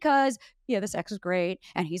wasn't because, the sex is great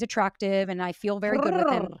and he's attractive and I feel very good with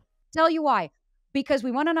him. Tell you why. Because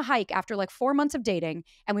we went on a hike after like 4 months of dating,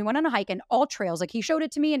 and we went on a hike and all trails, like he showed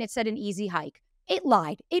it to me and it said an easy hike. It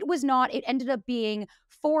lied. It was not. It ended up being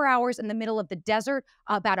 4 hours in the middle of the desert,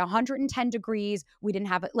 about 110 degrees. We didn't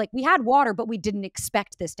have it. Like, we had water, but we didn't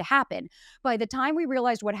expect this to happen. By the time we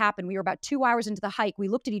realized what happened, we were about 2 hours into the hike. We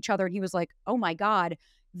looked at each other and he was like, oh my God,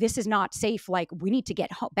 this is not safe. Like, we need to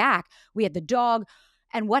get back. We had the dog.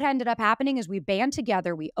 And what ended up happening is we band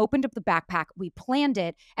together, we opened up the backpack, we planned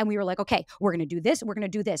it, and we were like, okay, we're going to do this, we're going to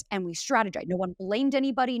do this. And we strategized. No one blamed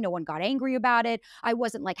anybody. No one got angry about it. I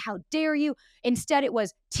wasn't like, how dare you? Instead, it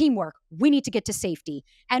was teamwork. We need to get to safety.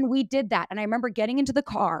 And we did that. And I remember getting into the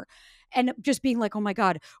car and just being like, oh my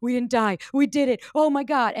God, we didn't die. We did it. Oh my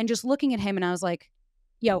God. And just looking at him, and I was like,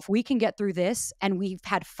 yo, if we can get through this and we've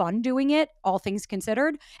had fun doing it, all things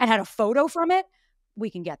considered, and had a photo from it, we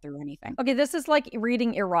can get through anything. Okay, this is like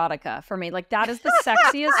reading erotica for me. Like, that is the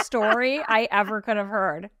sexiest story I ever could have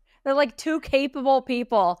heard. They're like two capable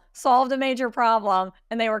people solved a major problem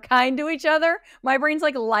and they were kind to each other. My brain's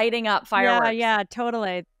like lighting up fireworks. Yeah,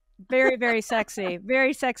 totally. Very, very sexy.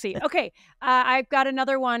 Very sexy. Okay, I've got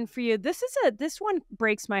another one for you. This one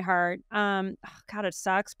breaks my heart. God, it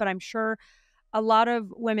sucks, but I'm sure a lot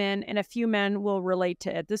of women and a few men will relate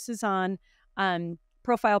to it. This is on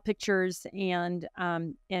profile pictures and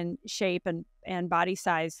shape and body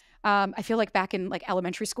size. I feel like back in like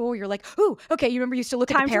elementary school, you're like, ooh, okay, you remember you used to look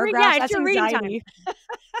at the paragraphs? That's anxiety.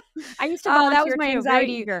 I used to that was my too,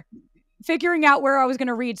 anxiety, figuring out where I was going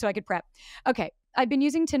to read so I could prep. Okay, I've been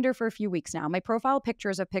using Tinder for a few weeks now. My profile picture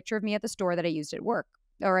is a picture of me at the store that I used at work.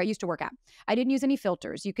 Or I used to work at. I didn't use any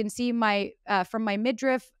filters. You can see my from my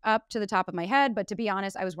midriff up to the top of my head, but to be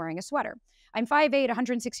honest, I was wearing a sweater. I'm 5'8",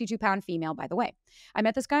 162-pound female, by the way. I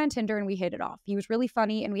met this guy on Tinder and we hit it off. He was really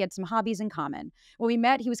funny and we had some hobbies in common. When we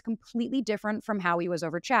met, he was completely different from how he was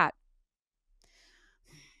over chat.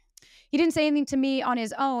 He didn't say anything to me on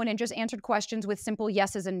his own and just answered questions with simple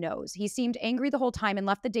yeses and nos. He seemed angry the whole time and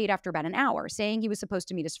left the date after about an hour, saying he was supposed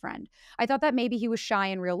to meet his friend. I thought that maybe he was shy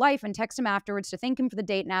in real life and texted him afterwards to thank him for the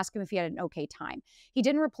date and ask him if he had an okay time. He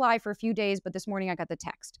didn't reply for a few days, but this morning I got the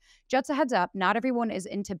text. Just a heads up, not everyone is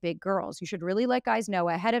into big girls. You should really let guys know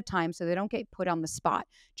ahead of time so they don't get put on the spot.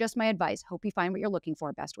 Just my advice. Hope you find what you're looking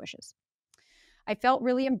for. Best wishes. I felt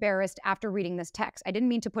really embarrassed after reading this text. I didn't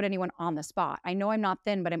mean to put anyone on the spot. I know I'm not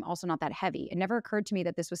thin, but I'm also not that heavy. It never occurred to me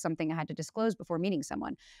that this was something I had to disclose before meeting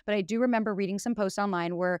someone. But I do remember reading some posts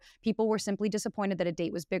online where people were simply disappointed that a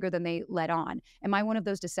date was bigger than they let on. Am I one of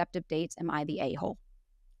those deceptive dates? Am I the a-hole?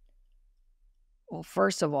 Well,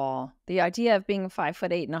 first of all, the idea of being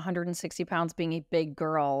 5'8" and 160 pounds being a big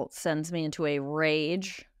girl sends me into a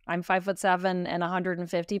rage. I'm 5'7" and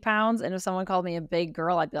 150 pounds. And if someone called me a big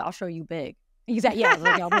girl, I'd be like, I'll show you big. Exactly. Yeah.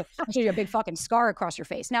 Like, I'll show you a big fucking scar across your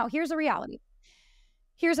face. Now, here's the reality.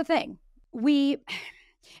 Here's the thing.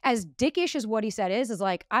 As dickish as what he said is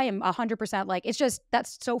like, I am 100% like, it's just,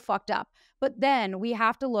 that's so fucked up. But then we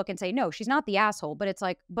have to look and say, no, she's not the asshole. But it's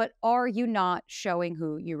like, but are you not showing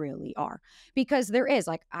who you really are? Because there is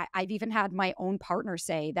like, I've even had my own partner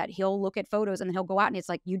say that he'll look at photos and he'll go out and it's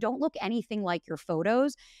like, you don't look anything like your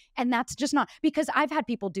photos. And that's just not, because I've had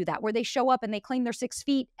people do that where they show up and they claim they're 6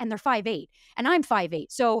 feet and they're 5'8" and I'm 5'8".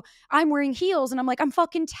 So I'm wearing heels and I'm like, I'm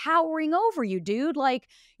fucking towering over you, dude. Like,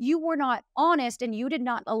 you were not honest and you did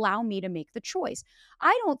not allow me to make the choice.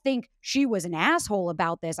 I don't think she was an asshole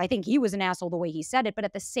about this. I think he was an asshole the way he said it. But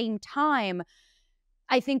at the same time,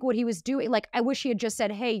 I think what he was doing, like, I wish he had just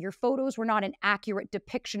said, hey, your photos were not an accurate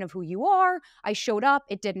depiction of who you are. I showed up.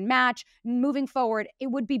 It didn't match. Moving forward, it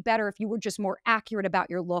would be better if you were just more accurate about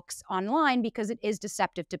your looks online because it is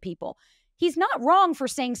deceptive to people. He's not wrong for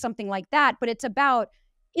saying something like that, but it's about,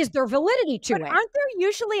 is there validity to it? Aren't there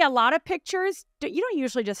usually a lot of pictures? You don't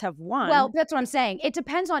usually just have one. Well, that's what I'm saying. It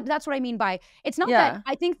depends on, that's what I mean by, it's not that,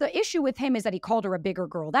 I think the issue with him is that he called her a bigger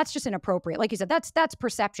girl. That's just inappropriate. Like you said, that's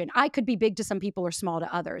perception. I could be big to some people or small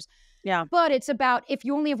to others. Yeah. But it's about, if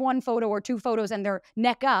you only have one photo or 2 photos and they're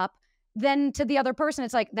neck up, then to the other person,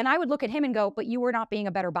 it's like, then I would look at him and go, but you were not being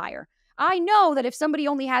a better buyer. I know that if somebody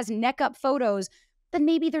only has neck up photos, then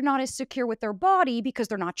maybe they're not as secure with their body because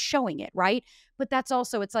they're not showing it, right? But that's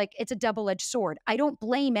also, it's like, it's a double-edged sword. I don't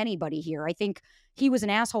blame anybody here. I think he was an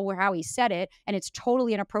asshole with how he said it, and it's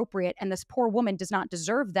totally inappropriate, and this poor woman does not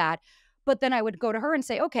deserve that. But then I would go to her and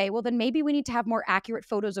say, okay, well, then maybe we need to have more accurate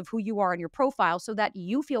photos of who you are in your profile so that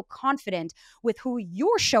you feel confident with who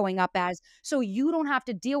you're showing up as, so you don't have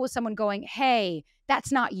to deal with someone going, hey,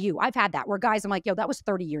 that's not you. I've had that where guys, I'm like, yo, that was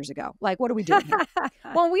 30 years ago. Like, what are we doing here?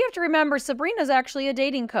 Well, we have to remember Sabrina's actually a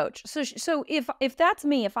dating coach. So if that's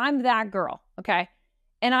me, if I'm that girl, okay,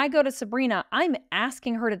 and I go to Sabrina, I'm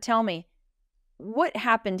asking her to tell me what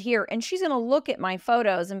happened here. And she's going to look at my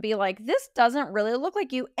photos and be like, this doesn't really look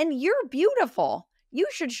like you. And you're beautiful. You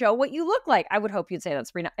should show what you look like. I would hope you'd say that,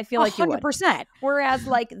 Sabrina. I feel like you would. 100%. Whereas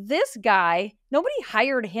like this guy, nobody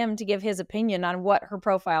hired him to give his opinion on what her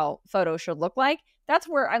profile photo should look like. That's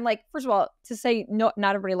where I'm like, first of all, to say no,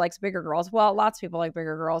 not everybody likes bigger girls. Well, lots of people like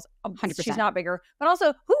bigger girls. 100%. She's not bigger. But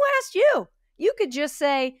also, who asked you? You could just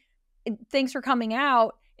say, thanks for coming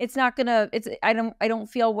out. It's not gonna, I don't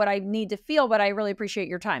feel what I need to feel, but I really appreciate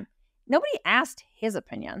your time. Nobody asked his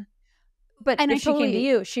opinion. But if she came to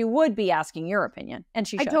you, she would be asking your opinion. And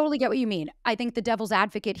she should. I totally get what you mean. I think the devil's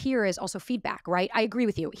advocate here is also feedback, right? I agree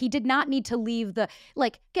with you. He did not need to leave the,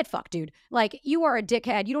 like, get fucked, dude. Like, you are a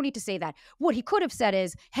dickhead. You don't need to say that. What he could have said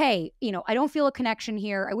is, hey, I don't feel a connection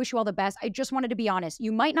here. I wish you all the best. I just wanted to be honest.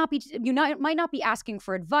 You might not be asking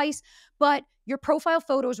for advice, but your profile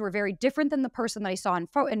photos were very different than the person that I saw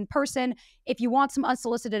in person. If you want some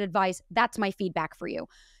unsolicited advice, that's my feedback for you.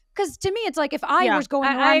 Because to me, it's like, if I was going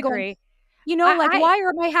around going, why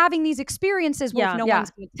am I having these experiences? Well, if no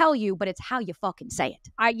one's going to tell you, but it's how you fucking say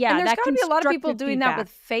it. And there's got to be a lot of people doing that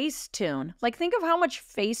with Facetune. Like, think of how much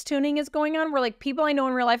Facetuning is going on, where like people I know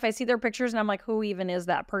in real life, I see their pictures and I'm like, who even is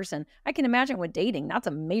that person? I can imagine with dating, that's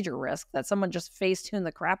a major risk that someone just Facetune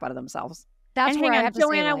the crap out of themselves. That's where I have to say,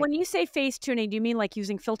 Joanna, like, when you say face tuning, do you mean like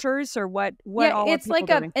using filters or what? Yeah, it's like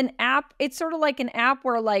an app. It's sort of like an app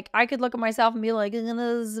where like I could look at myself and be like, I'm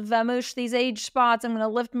gonna vamoosh these age spots. I'm gonna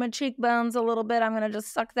lift my cheekbones a little bit. I'm gonna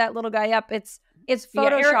just suck that little guy up. It's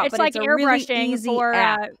Photoshop. It's like airbrushing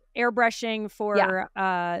airbrushing for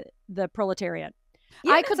the proletariat.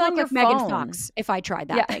 Yeah, I could look like Megan Fox if I tried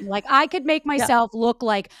that thing. Like, I could make myself look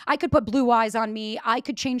like, I could put blue eyes on me. I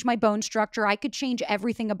could change my bone structure. I could change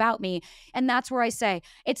everything about me. And that's where I say,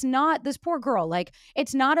 it's not this poor girl. Like,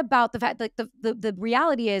 it's not about the fact, like, the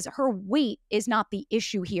reality is her weight is not the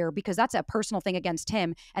issue here, because that's a personal thing against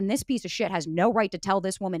him. And this piece of shit has no right to tell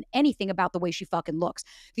this woman anything about the way she fucking looks.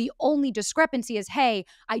 The only discrepancy is, hey,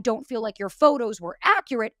 I don't feel like your photos were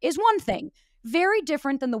accurate, is one thing. Very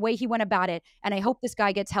different than the way he went about it. And I hope this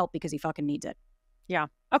guy gets help because he fucking needs it. Yeah.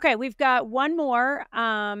 Okay. We've got one more.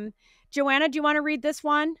 Joanna, do you want to read this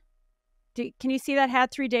one? Can you see that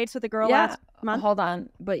had 3 dates with a girl last month? Hold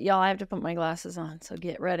on. But y'all, I have to put my glasses on. So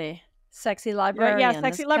get ready. Sexy librarian. Yeah,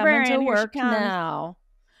 sexy librarian. To work now.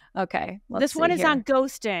 Okay. This one is on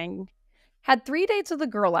ghosting. Had 3 dates with a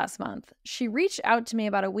girl last month. She reached out to me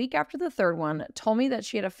about a week after the third one, told me that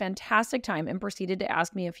she had a fantastic time, and proceeded to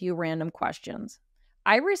ask me a few random questions.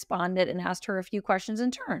 I responded and asked her a few questions in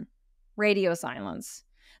turn. Radio silence.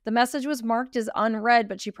 The message was marked as unread,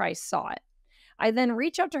 but she probably saw it. I then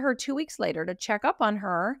reached out to her 2 weeks later to check up on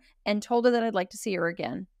her and told her that I'd like to see her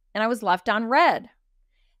again. And I was left on red.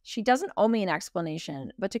 She doesn't owe me an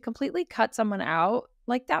explanation, but to completely cut someone out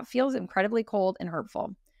like that feels incredibly cold and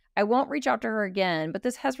hurtful. I won't reach out to her again, but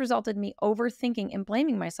this has resulted in me overthinking and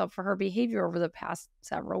blaming myself for her behavior over the past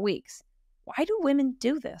several weeks. Why do women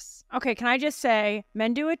do this? Okay, can I just say,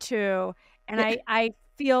 men do it too, and I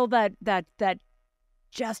feel that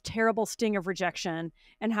just terrible sting of rejection,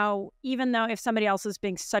 and how even though if somebody else is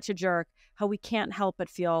being such a jerk, how we can't help but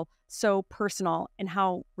feel so personal and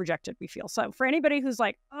how rejected we feel. So for anybody who's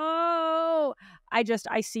like, oh, I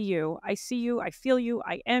see you, I feel you,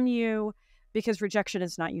 I am you, because rejection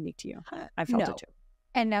is not unique to you. I felt it too.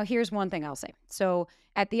 And now here's one thing I'll say. So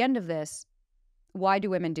at the end of this, why do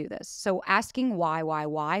women do this? So asking why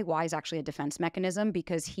is actually a defense mechanism,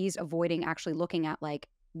 because he's avoiding actually looking at like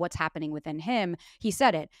what's happening within him. He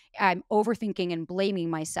said it. I'm overthinking and blaming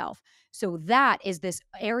myself. So that is this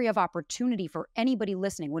area of opportunity for anybody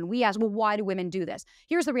listening. When we ask, well, why do women do this?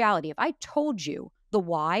 Here's the reality. If I told you the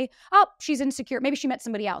why, oh, she's insecure. Maybe she met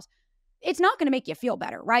somebody else. It's not going to make you feel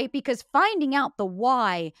better, right? Because finding out the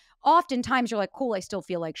why, oftentimes you're like, cool, I still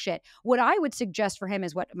feel like shit. What I would suggest for him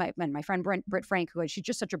is what my friend Britt Frank, she's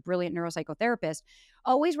just such a brilliant neuropsychotherapist,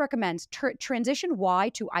 always recommends transition why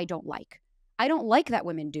to I don't like. I don't like that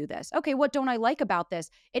women do this. Okay, what don't I like about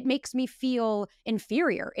this? It makes me feel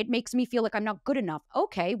inferior. It makes me feel like I'm not good enough.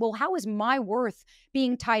 Okay, well, how is my worth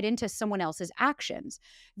being tied into someone else's actions?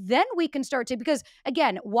 Then we can start to, because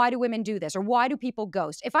again, why do women do this? Or why do people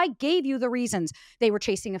ghost? If I gave you the reasons, they were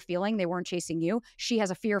chasing a feeling, they weren't chasing you. She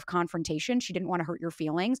has a fear of confrontation. She didn't want to hurt your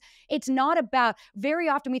feelings. It's not about, very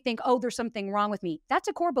often we think, oh, there's something wrong with me. That's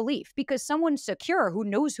a core belief, because someone secure who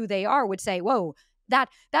knows who they are would say, whoa,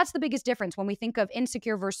 that's the biggest difference when we think of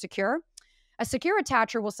insecure versus secure. A secure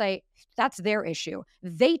attacher will say, that's their issue.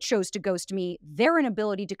 They chose to ghost me. Their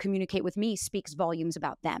inability to communicate with me speaks volumes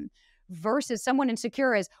about them. Versus someone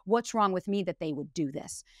insecure is, what's wrong with me that they would do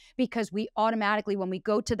this? Because we automatically, when we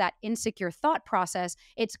go to that insecure thought process,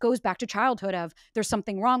 it goes back to childhood of, there's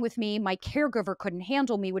something wrong with me. My caregiver couldn't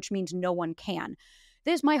handle me, which means no one can.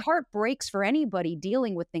 My heart breaks for anybody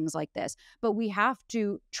dealing with things like this, but we have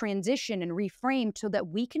to transition and reframe so that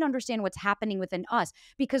we can understand what's happening within us.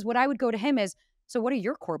 Because what I would go to him is, so what are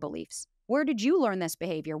your core beliefs? Where did you learn this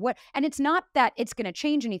behavior? And it's not that it's going to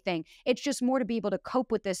change anything. It's just more to be able to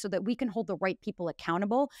cope with this so that we can hold the right people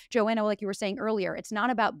accountable. Joanna, like you were saying earlier, it's not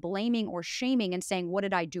about blaming or shaming and saying, what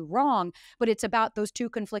did I do wrong? But it's about those two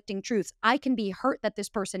conflicting truths. I can be hurt that this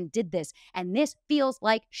person did this, and this feels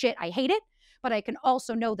like shit. I hate it. But I can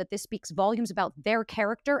also know that this speaks volumes about their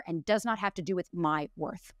character and does not have to do with my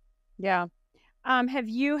worth. Yeah. Have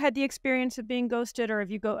you had the experience of being ghosted, or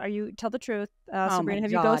tell the truth, Sabrina,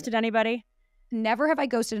 have you ghosted anybody? Never have I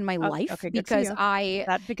ghosted in my life. Okay, because that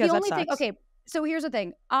sucks. Okay, so here's the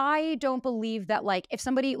thing. I don't believe that, like, if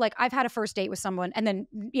somebody, like, I've had a first date with someone and then,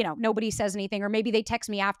 nobody says anything, or maybe they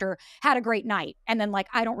text me after, had a great night, and then, like,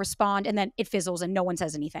 I don't respond, and then it fizzles and no one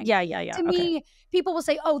says anything. Yeah. To me, people will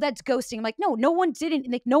say, oh, that's ghosting. I'm like, no one didn't,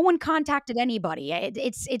 like, no one contacted anybody.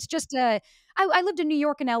 It's just I lived in New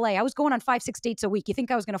York and LA. I was going on 5-6 dates a week. You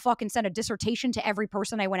think I was going to fucking send a dissertation to every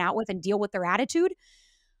person I went out with and deal with their attitude?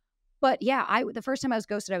 But yeah, the first time I was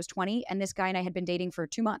ghosted, I was 20, and this guy and I had been dating for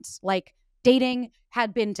 2 months. Like, dating,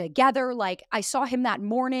 had been together. Like, I saw him that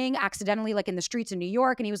morning accidentally, like in the streets of New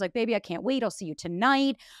York. And he was like, baby, I can't wait. I'll see you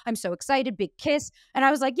tonight. I'm so excited. Big kiss. And I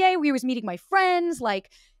was like, yay, we was meeting my friends.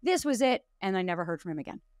 Like, this was it. And I never heard from him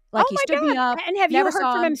again. Like, he stood me up. And have you heard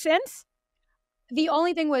from him since? The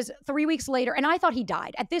only thing was 3 weeks later, and I thought he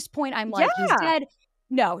died. At this point, I'm like, he's dead.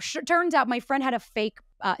 No, turns out my friend had a fake,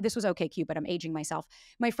 this was OkCupid, I'm aging myself.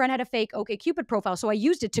 My friend had a fake OkCupid profile, so I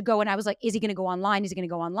used it to go, and I was like, is he going to go online? Is he going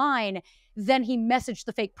to go online? Then he messaged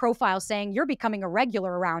the fake profile saying, you're becoming a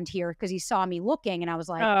regular around here, because he saw me looking, and I was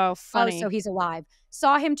like, oh, funny. Oh, so he's alive.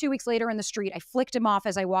 Saw him 2 weeks later in the street. I flicked him off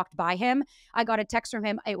as I walked by him. I got a text from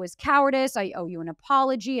him. It was cowardice. I owe you an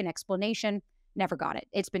apology, an explanation. Never got it.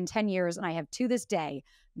 It's been 10 years, and I have, to this day,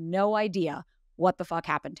 no idea what the fuck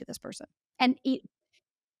happened to this person. And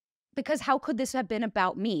because how could this have been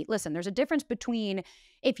about me? Listen, there's a difference between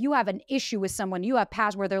if you have an issue with someone, you have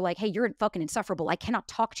past where they're like, hey, you're fucking insufferable. I cannot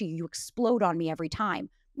talk to you. You explode on me every time.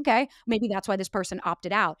 Okay, maybe that's why this person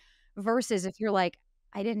opted out. Versus if you're like,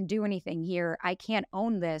 I didn't do anything here. I can't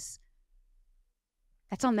own this.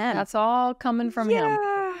 That's on them. That's all coming from him.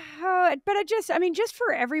 But just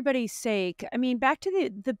for everybody's sake, back to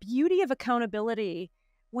the beauty of accountability.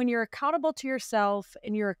 When you're accountable to yourself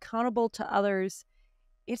and you're accountable to others,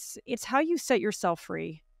 it's how you set yourself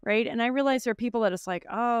free, right? And I realize there are people that it's like,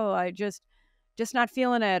 oh, I just just not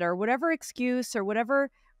feeling it, or whatever excuse or whatever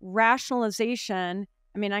rationalization.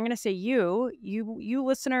 I mean, I'm going to say you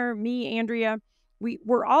listener, me, Andrea,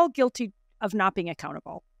 we're all guilty of not being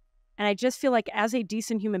accountable. And I just feel like as a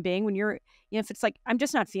decent human being, when you're, if it's like, I'm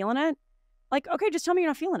just not feeling it, like, okay, just tell me you're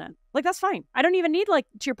not feeling it. Like, that's fine. I don't even need, like,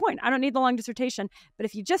 to your point, I don't need the long dissertation. But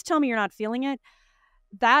if you just tell me you're not feeling it,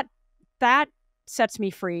 that sets me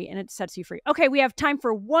free, and it sets you free. Okay, we have time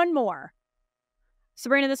for one more.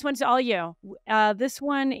 Sabrina, this one's all you. This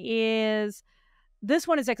one is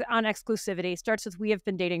on exclusivity. Starts with, we have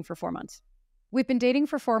been dating for 4 months. We've been dating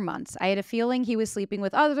for 4 months. I had a feeling he was sleeping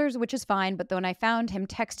with others, which is fine. But then I found him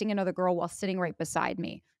texting another girl while sitting right beside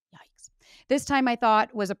me. Yikes. This time I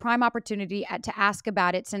thought was a prime opportunity to ask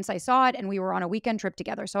about it since I saw it and we were on a weekend trip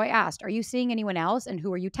together. So I asked, are you seeing anyone else and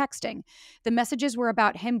who are you texting? The messages were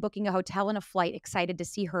about him booking a hotel and a flight, excited to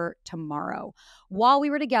see her tomorrow. While we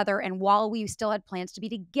were together and while we still had plans to be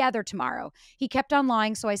together tomorrow, he kept on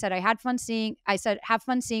lying. So I said, have fun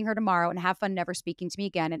seeing her tomorrow and have fun never speaking to me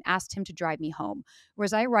again, and asked him to drive me home.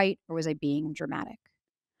 Was I right or was I being dramatic?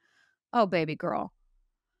 Oh, baby girl.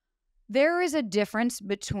 There is a difference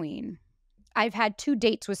between, I've had 2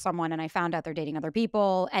 dates with someone and I found out they're dating other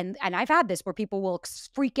people. And I've had this where people will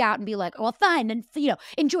freak out and be like, well, fine. And,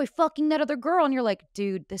 enjoy fucking that other girl. And you're like,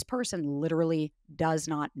 dude, this person literally does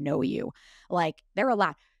not know you. Like, they're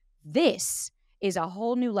allowed. This is a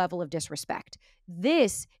whole new level of disrespect.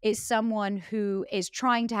 This is someone who is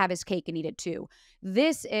trying to have his cake and eat it too.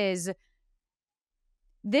 This is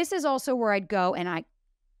also where I'd go, and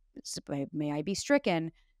may I be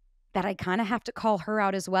stricken, that I kind of have to call her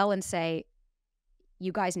out as well and say,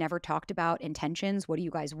 you guys never talked about intentions. What do you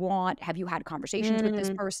guys want? Have you had conversations with this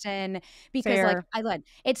person? Because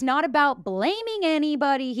it's not about blaming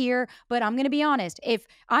anybody here, but I'm going to be honest. If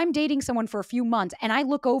I'm dating someone for a few months and I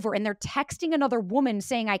look over and they're texting another woman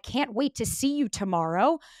saying, I can't wait to see you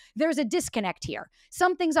tomorrow, there's a disconnect here.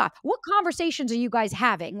 Something's off. What conversations are you guys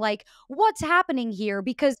having? Like, what's happening here?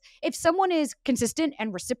 Because if someone is consistent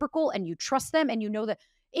and reciprocal and you trust them and you know that,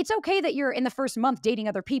 it's okay that you're in the first month dating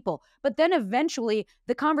other people, but then eventually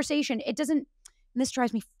the conversation, it doesn't, and this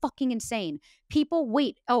drives me fucking insane. People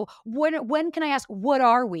wait. Oh, when can I ask, what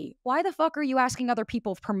are we? Why the fuck are you asking other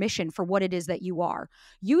people permission for what it is that you are?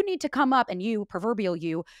 You need to come up and proverbial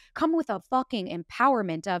you, come with a fucking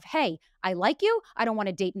empowerment of, hey, I like you. I don't want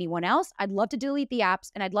to date anyone else. I'd love to delete the apps,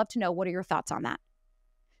 and I'd love to know, what are your thoughts on that?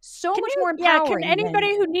 So much more empowering. Yeah, can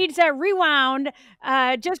anybody who needs that rewound,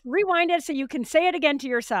 just rewind it so you can say it again to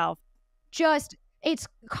yourself? It's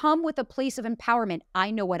come with a place of empowerment. I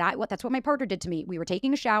know that's what my partner did to me. We were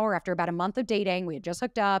taking a shower after about a month of dating. We had just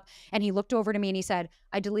hooked up, and he looked over to me and he said,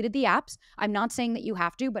 I deleted the apps. I'm not saying that you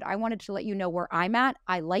have to, but I wanted to let you know where I'm at.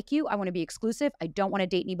 I like you. I want to be exclusive. I don't want to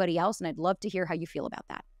date anybody else. And I'd love to hear how you feel about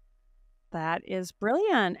that. That is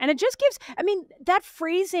brilliant. And it just gives, that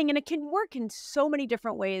phrasing, and it can work in so many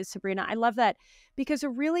different ways, Sabrina. I love that, because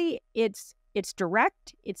it's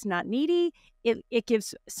direct. It's not needy. It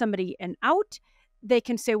gives somebody an out. They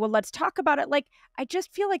can say, well, let's talk about it. Like, I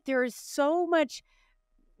just feel like there is so much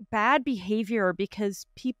bad behavior because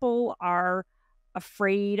people are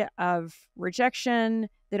afraid of rejection.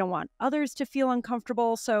 They don't want others to feel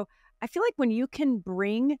uncomfortable. So I feel like when you can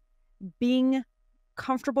bring being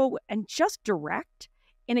comfortable and just direct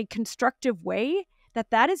in a constructive way,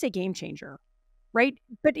 that is a game changer, right?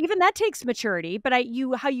 But even that takes maturity. But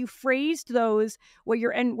how you phrased those,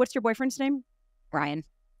 and what's your boyfriend's name? Ryan,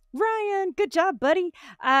 good job, buddy.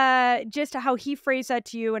 Just how he phrased that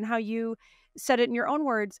to you and how you said it in your own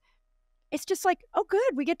words. It's just like, oh,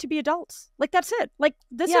 good, we get to be adults. Like, that's it. Like,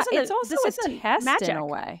 it's also a test magic. In a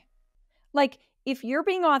way. Like, if you're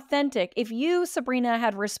being authentic, if you, Sabrina,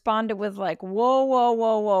 had responded with like,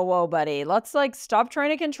 whoa, buddy, let's like stop trying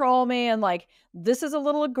to control me, and like, this is a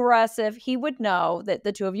little aggressive, he would know that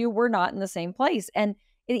the two of you were not in the same place. And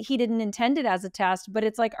he didn't intend it as a test, but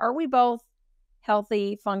it's like, are we both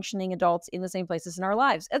healthy, functioning adults in the same places in our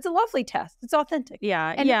lives? It's a lovely test. It's authentic.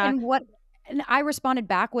 Yeah. And I responded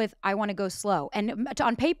back with, I want to go slow. And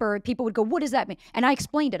on paper, people would go, what does that mean? And I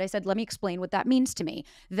explained it. I said, let me explain what that means to me.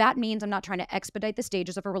 That means I'm not trying to expedite the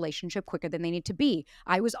stages of a relationship quicker than they need to be.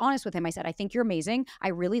 I was honest with him. I said, I think you're amazing. I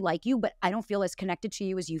really like you, but I don't feel as connected to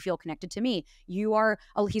you as you feel connected to me.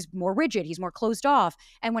 He's more rigid. He's more closed off.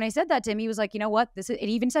 And when I said that to him, he was like, you know what? He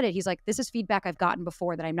even said it. He's like, this is feedback I've gotten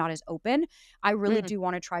before, that I'm not as open. I really do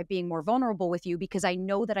want to try being more vulnerable with you, because I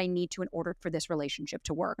know that I need to in order for this relationship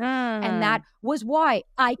to work. And that was why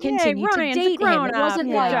I continued to date him. It wasn't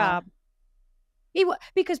like,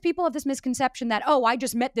 Because people have this misconception that, oh, I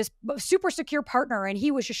just met this super secure partner and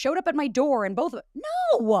he was just showed up at my door and both of it.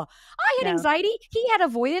 No, I had anxiety. He had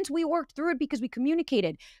avoidance. We worked through it because we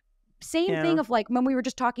communicated. Same thing of like when we were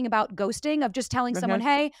just talking about ghosting, of just telling someone,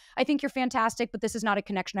 hey, I think you're fantastic, but this is not a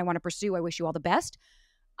connection I want to pursue. I wish you all the best.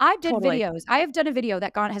 I did videos. I have done a video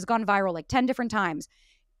that has gone viral like 10 different times.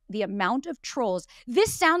 The amount of trolls.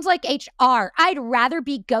 This sounds like HR. I'd rather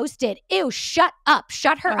be ghosted. Ew, shut up.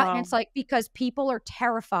 Shut her up. And it's like, because people are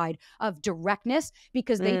terrified of directness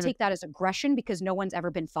because they take that as aggression because no one's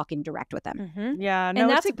ever been fucking direct with them. Yeah. No, and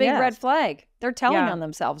that's a big red flag. They're telling on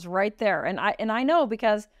themselves right there. And I know,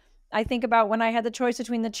 because I think about when I had the choice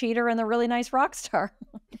between the cheater and the really nice rock star.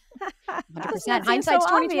 100%. Hindsight's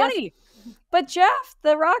 2020. But Jeff,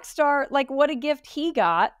 the rock star, like, what a gift he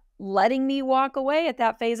got, letting me walk away at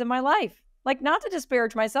that phase of my life. Like, not to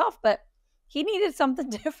disparage myself, but he needed something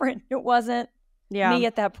different. It wasn't me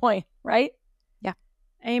at that point, right? Yeah.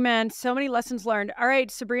 Amen. So many lessons learned. All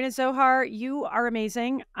right, Sabrina Zohar, you are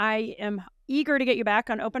amazing. I am eager to get you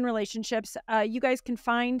back on Open Relationships. You guys can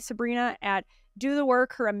find Sabrina at Do the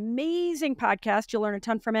Work, her amazing podcast. You'll learn a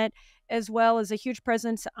ton from it, as well as a huge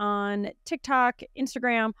presence on TikTok,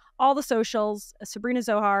 Instagram, all the socials, Sabrina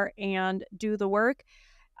Zohar and Do the Work.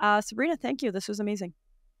 Sabrina, thank you. This was amazing.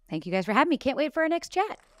 Thank you guys for having me. Can't wait for our next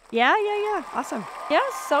chat. Yeah. Awesome. Yeah,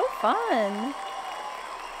 so fun.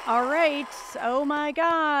 All right. Oh my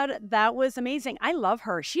God. That was amazing. I love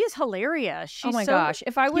her. She is hilarious. She's oh my gosh.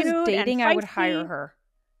 If I was dating, I would hire her.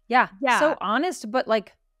 Yeah. So honest, but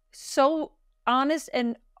like so honest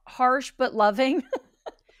and harsh, but loving.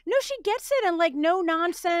 No, she gets it. And like, no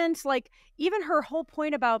nonsense. Like, even her whole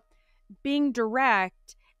point about being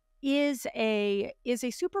direct is a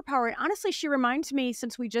superpower. And honestly, she reminds me,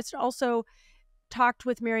 since we just also talked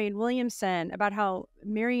with Marianne Williamson about how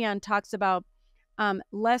Marianne talks about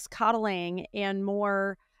less coddling and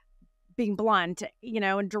more being blunt,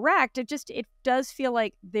 and direct. It does feel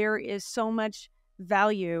like there is so much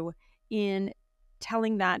value in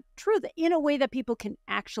telling that truth in a way that people can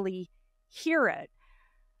actually hear it.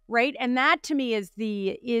 Right. And that to me is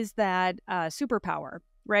that superpower.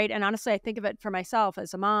 Right. And honestly, I think of it for myself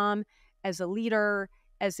as a mom, as a leader,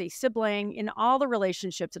 as a sibling, in all the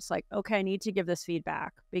relationships. It's like, okay, I need to give this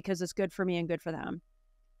feedback because it's good for me and good for them.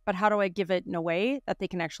 But how do I give it in a way that they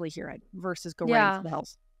can actually hear it versus go right into the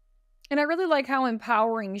hills? And I really like how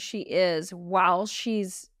empowering she is while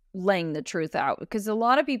she's laying the truth out, because a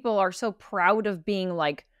lot of people are so proud of being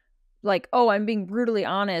like, oh, I'm being brutally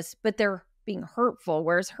honest, but they're being hurtful.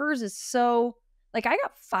 Whereas hers is so like, I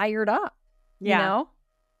got fired up, you know?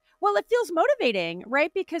 Well, it feels motivating,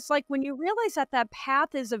 right? Because like when you realize that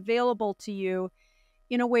path is available to you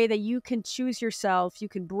in a way that you can choose yourself, you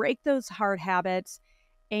can break those hard habits,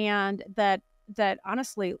 and that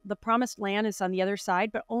honestly, the promised land is on the other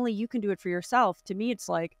side, but only you can do it for yourself. To me, it's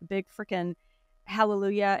like a big freaking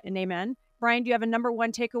hallelujah and amen. Brian, do you have a number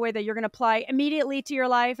one takeaway that you're going to apply immediately to your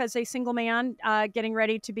life as a single man getting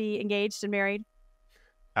ready to be engaged and married?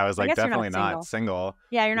 I was like, definitely not single.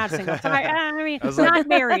 Yeah, you're not single. So I mean, I was not like,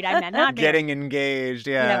 married. I meant not married. Getting engaged.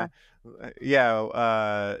 Yeah. No,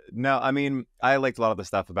 I mean, I liked a lot of the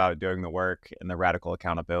stuff about doing the work and the radical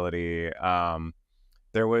accountability.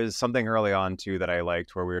 There was something early on too that I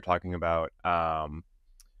liked where we were talking about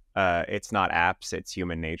it's not apps, it's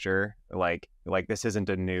human nature. Like this isn't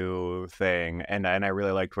a new thing. And I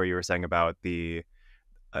really liked what you were saying about the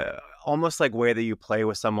almost like way that you play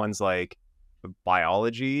with someone's like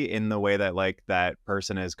biology, in the way that like that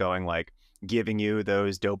person is going like giving you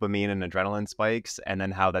those dopamine and adrenaline spikes, and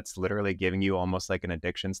then how that's literally giving you almost like an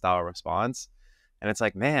addiction style response. And it's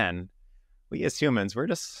like, man, we as humans, we're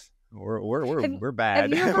just we're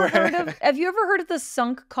bad. Have you ever heard of the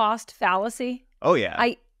sunk cost fallacy? Oh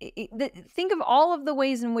yeah. Think of all of the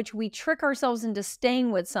ways in which we trick ourselves into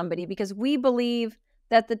staying with somebody because we believe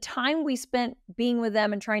that the time we spent being with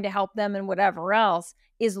them and trying to help them and whatever else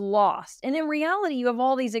is lost. And in reality, you have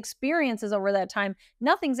all these experiences over that time.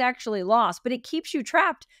 Nothing's actually lost, but it keeps you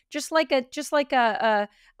trapped, just like a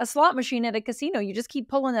slot machine at a casino. You just keep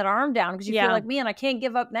pulling that arm down because you feel like, man, I can't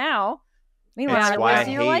give up now. Meanwhile, you're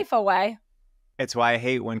wasting your life away. It's why I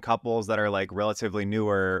hate when couples that are like relatively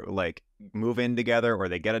newer like move in together, or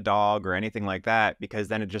they get a dog or anything like that, because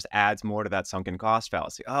then it just adds more to that sunken cost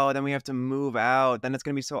fallacy. Oh, then we have to move out. Then it's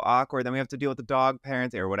going to be so awkward. Then we have to deal with the dog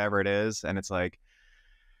parents or whatever it is. And it's like,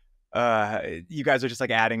 you guys are just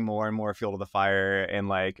like adding more and more fuel to the fire and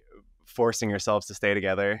like forcing yourselves to stay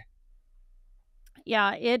together.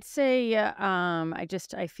 Yeah, it's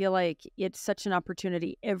I feel like it's such an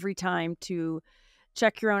opportunity every time to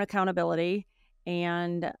check your own accountability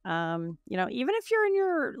And, even if you're in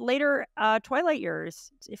your later twilight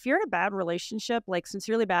years, if you're in a bad relationship, like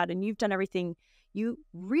sincerely bad, and you've done everything you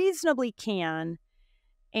reasonably can,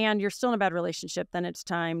 and you're still in a bad relationship, then it's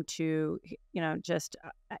time to, just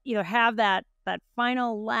either have that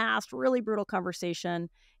final, last, really brutal conversation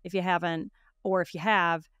if you haven't, or if you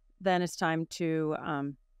have, then it's time to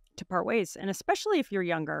part ways. And especially if you're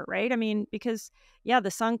younger, right? I mean, because,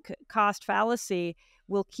 the sunk cost fallacy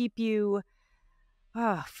will keep you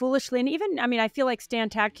foolishly. And even, I feel like Stan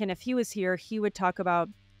Tatkin, if he was here, he would talk about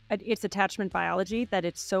it's attachment biology, that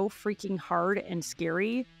it's so freaking hard and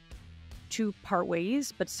scary to part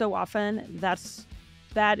ways. But so often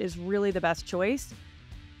that is really the best choice.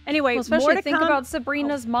 Anyway, well, especially more to think come. about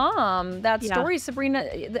Sabrina's mom. That story, Sabrina,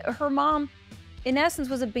 her mom, in essence,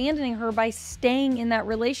 was abandoning her by staying in that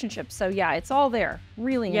relationship. So yeah, it's all there.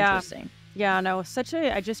 Really interesting. Yeah, no,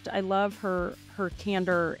 I love her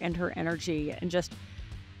candor and her energy, and just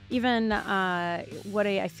even what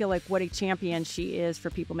a champion she is for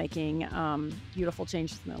people making beautiful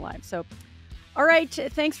changes in their lives. So, all right,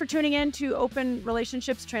 thanks for tuning in to Open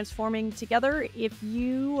Relationships Transforming Together. If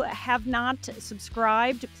you have not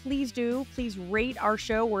subscribed, please do. Please rate our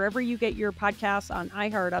show wherever you get your podcasts, on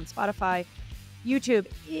iHeart, on Spotify, YouTube.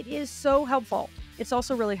 It is so helpful. It's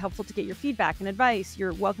also really helpful to get your feedback and advice.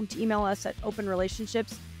 You're welcome to email us at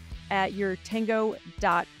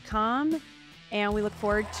openrelationships@yourtango.com. And we look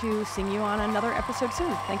forward to seeing you on another episode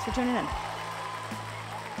soon. Thanks for tuning in.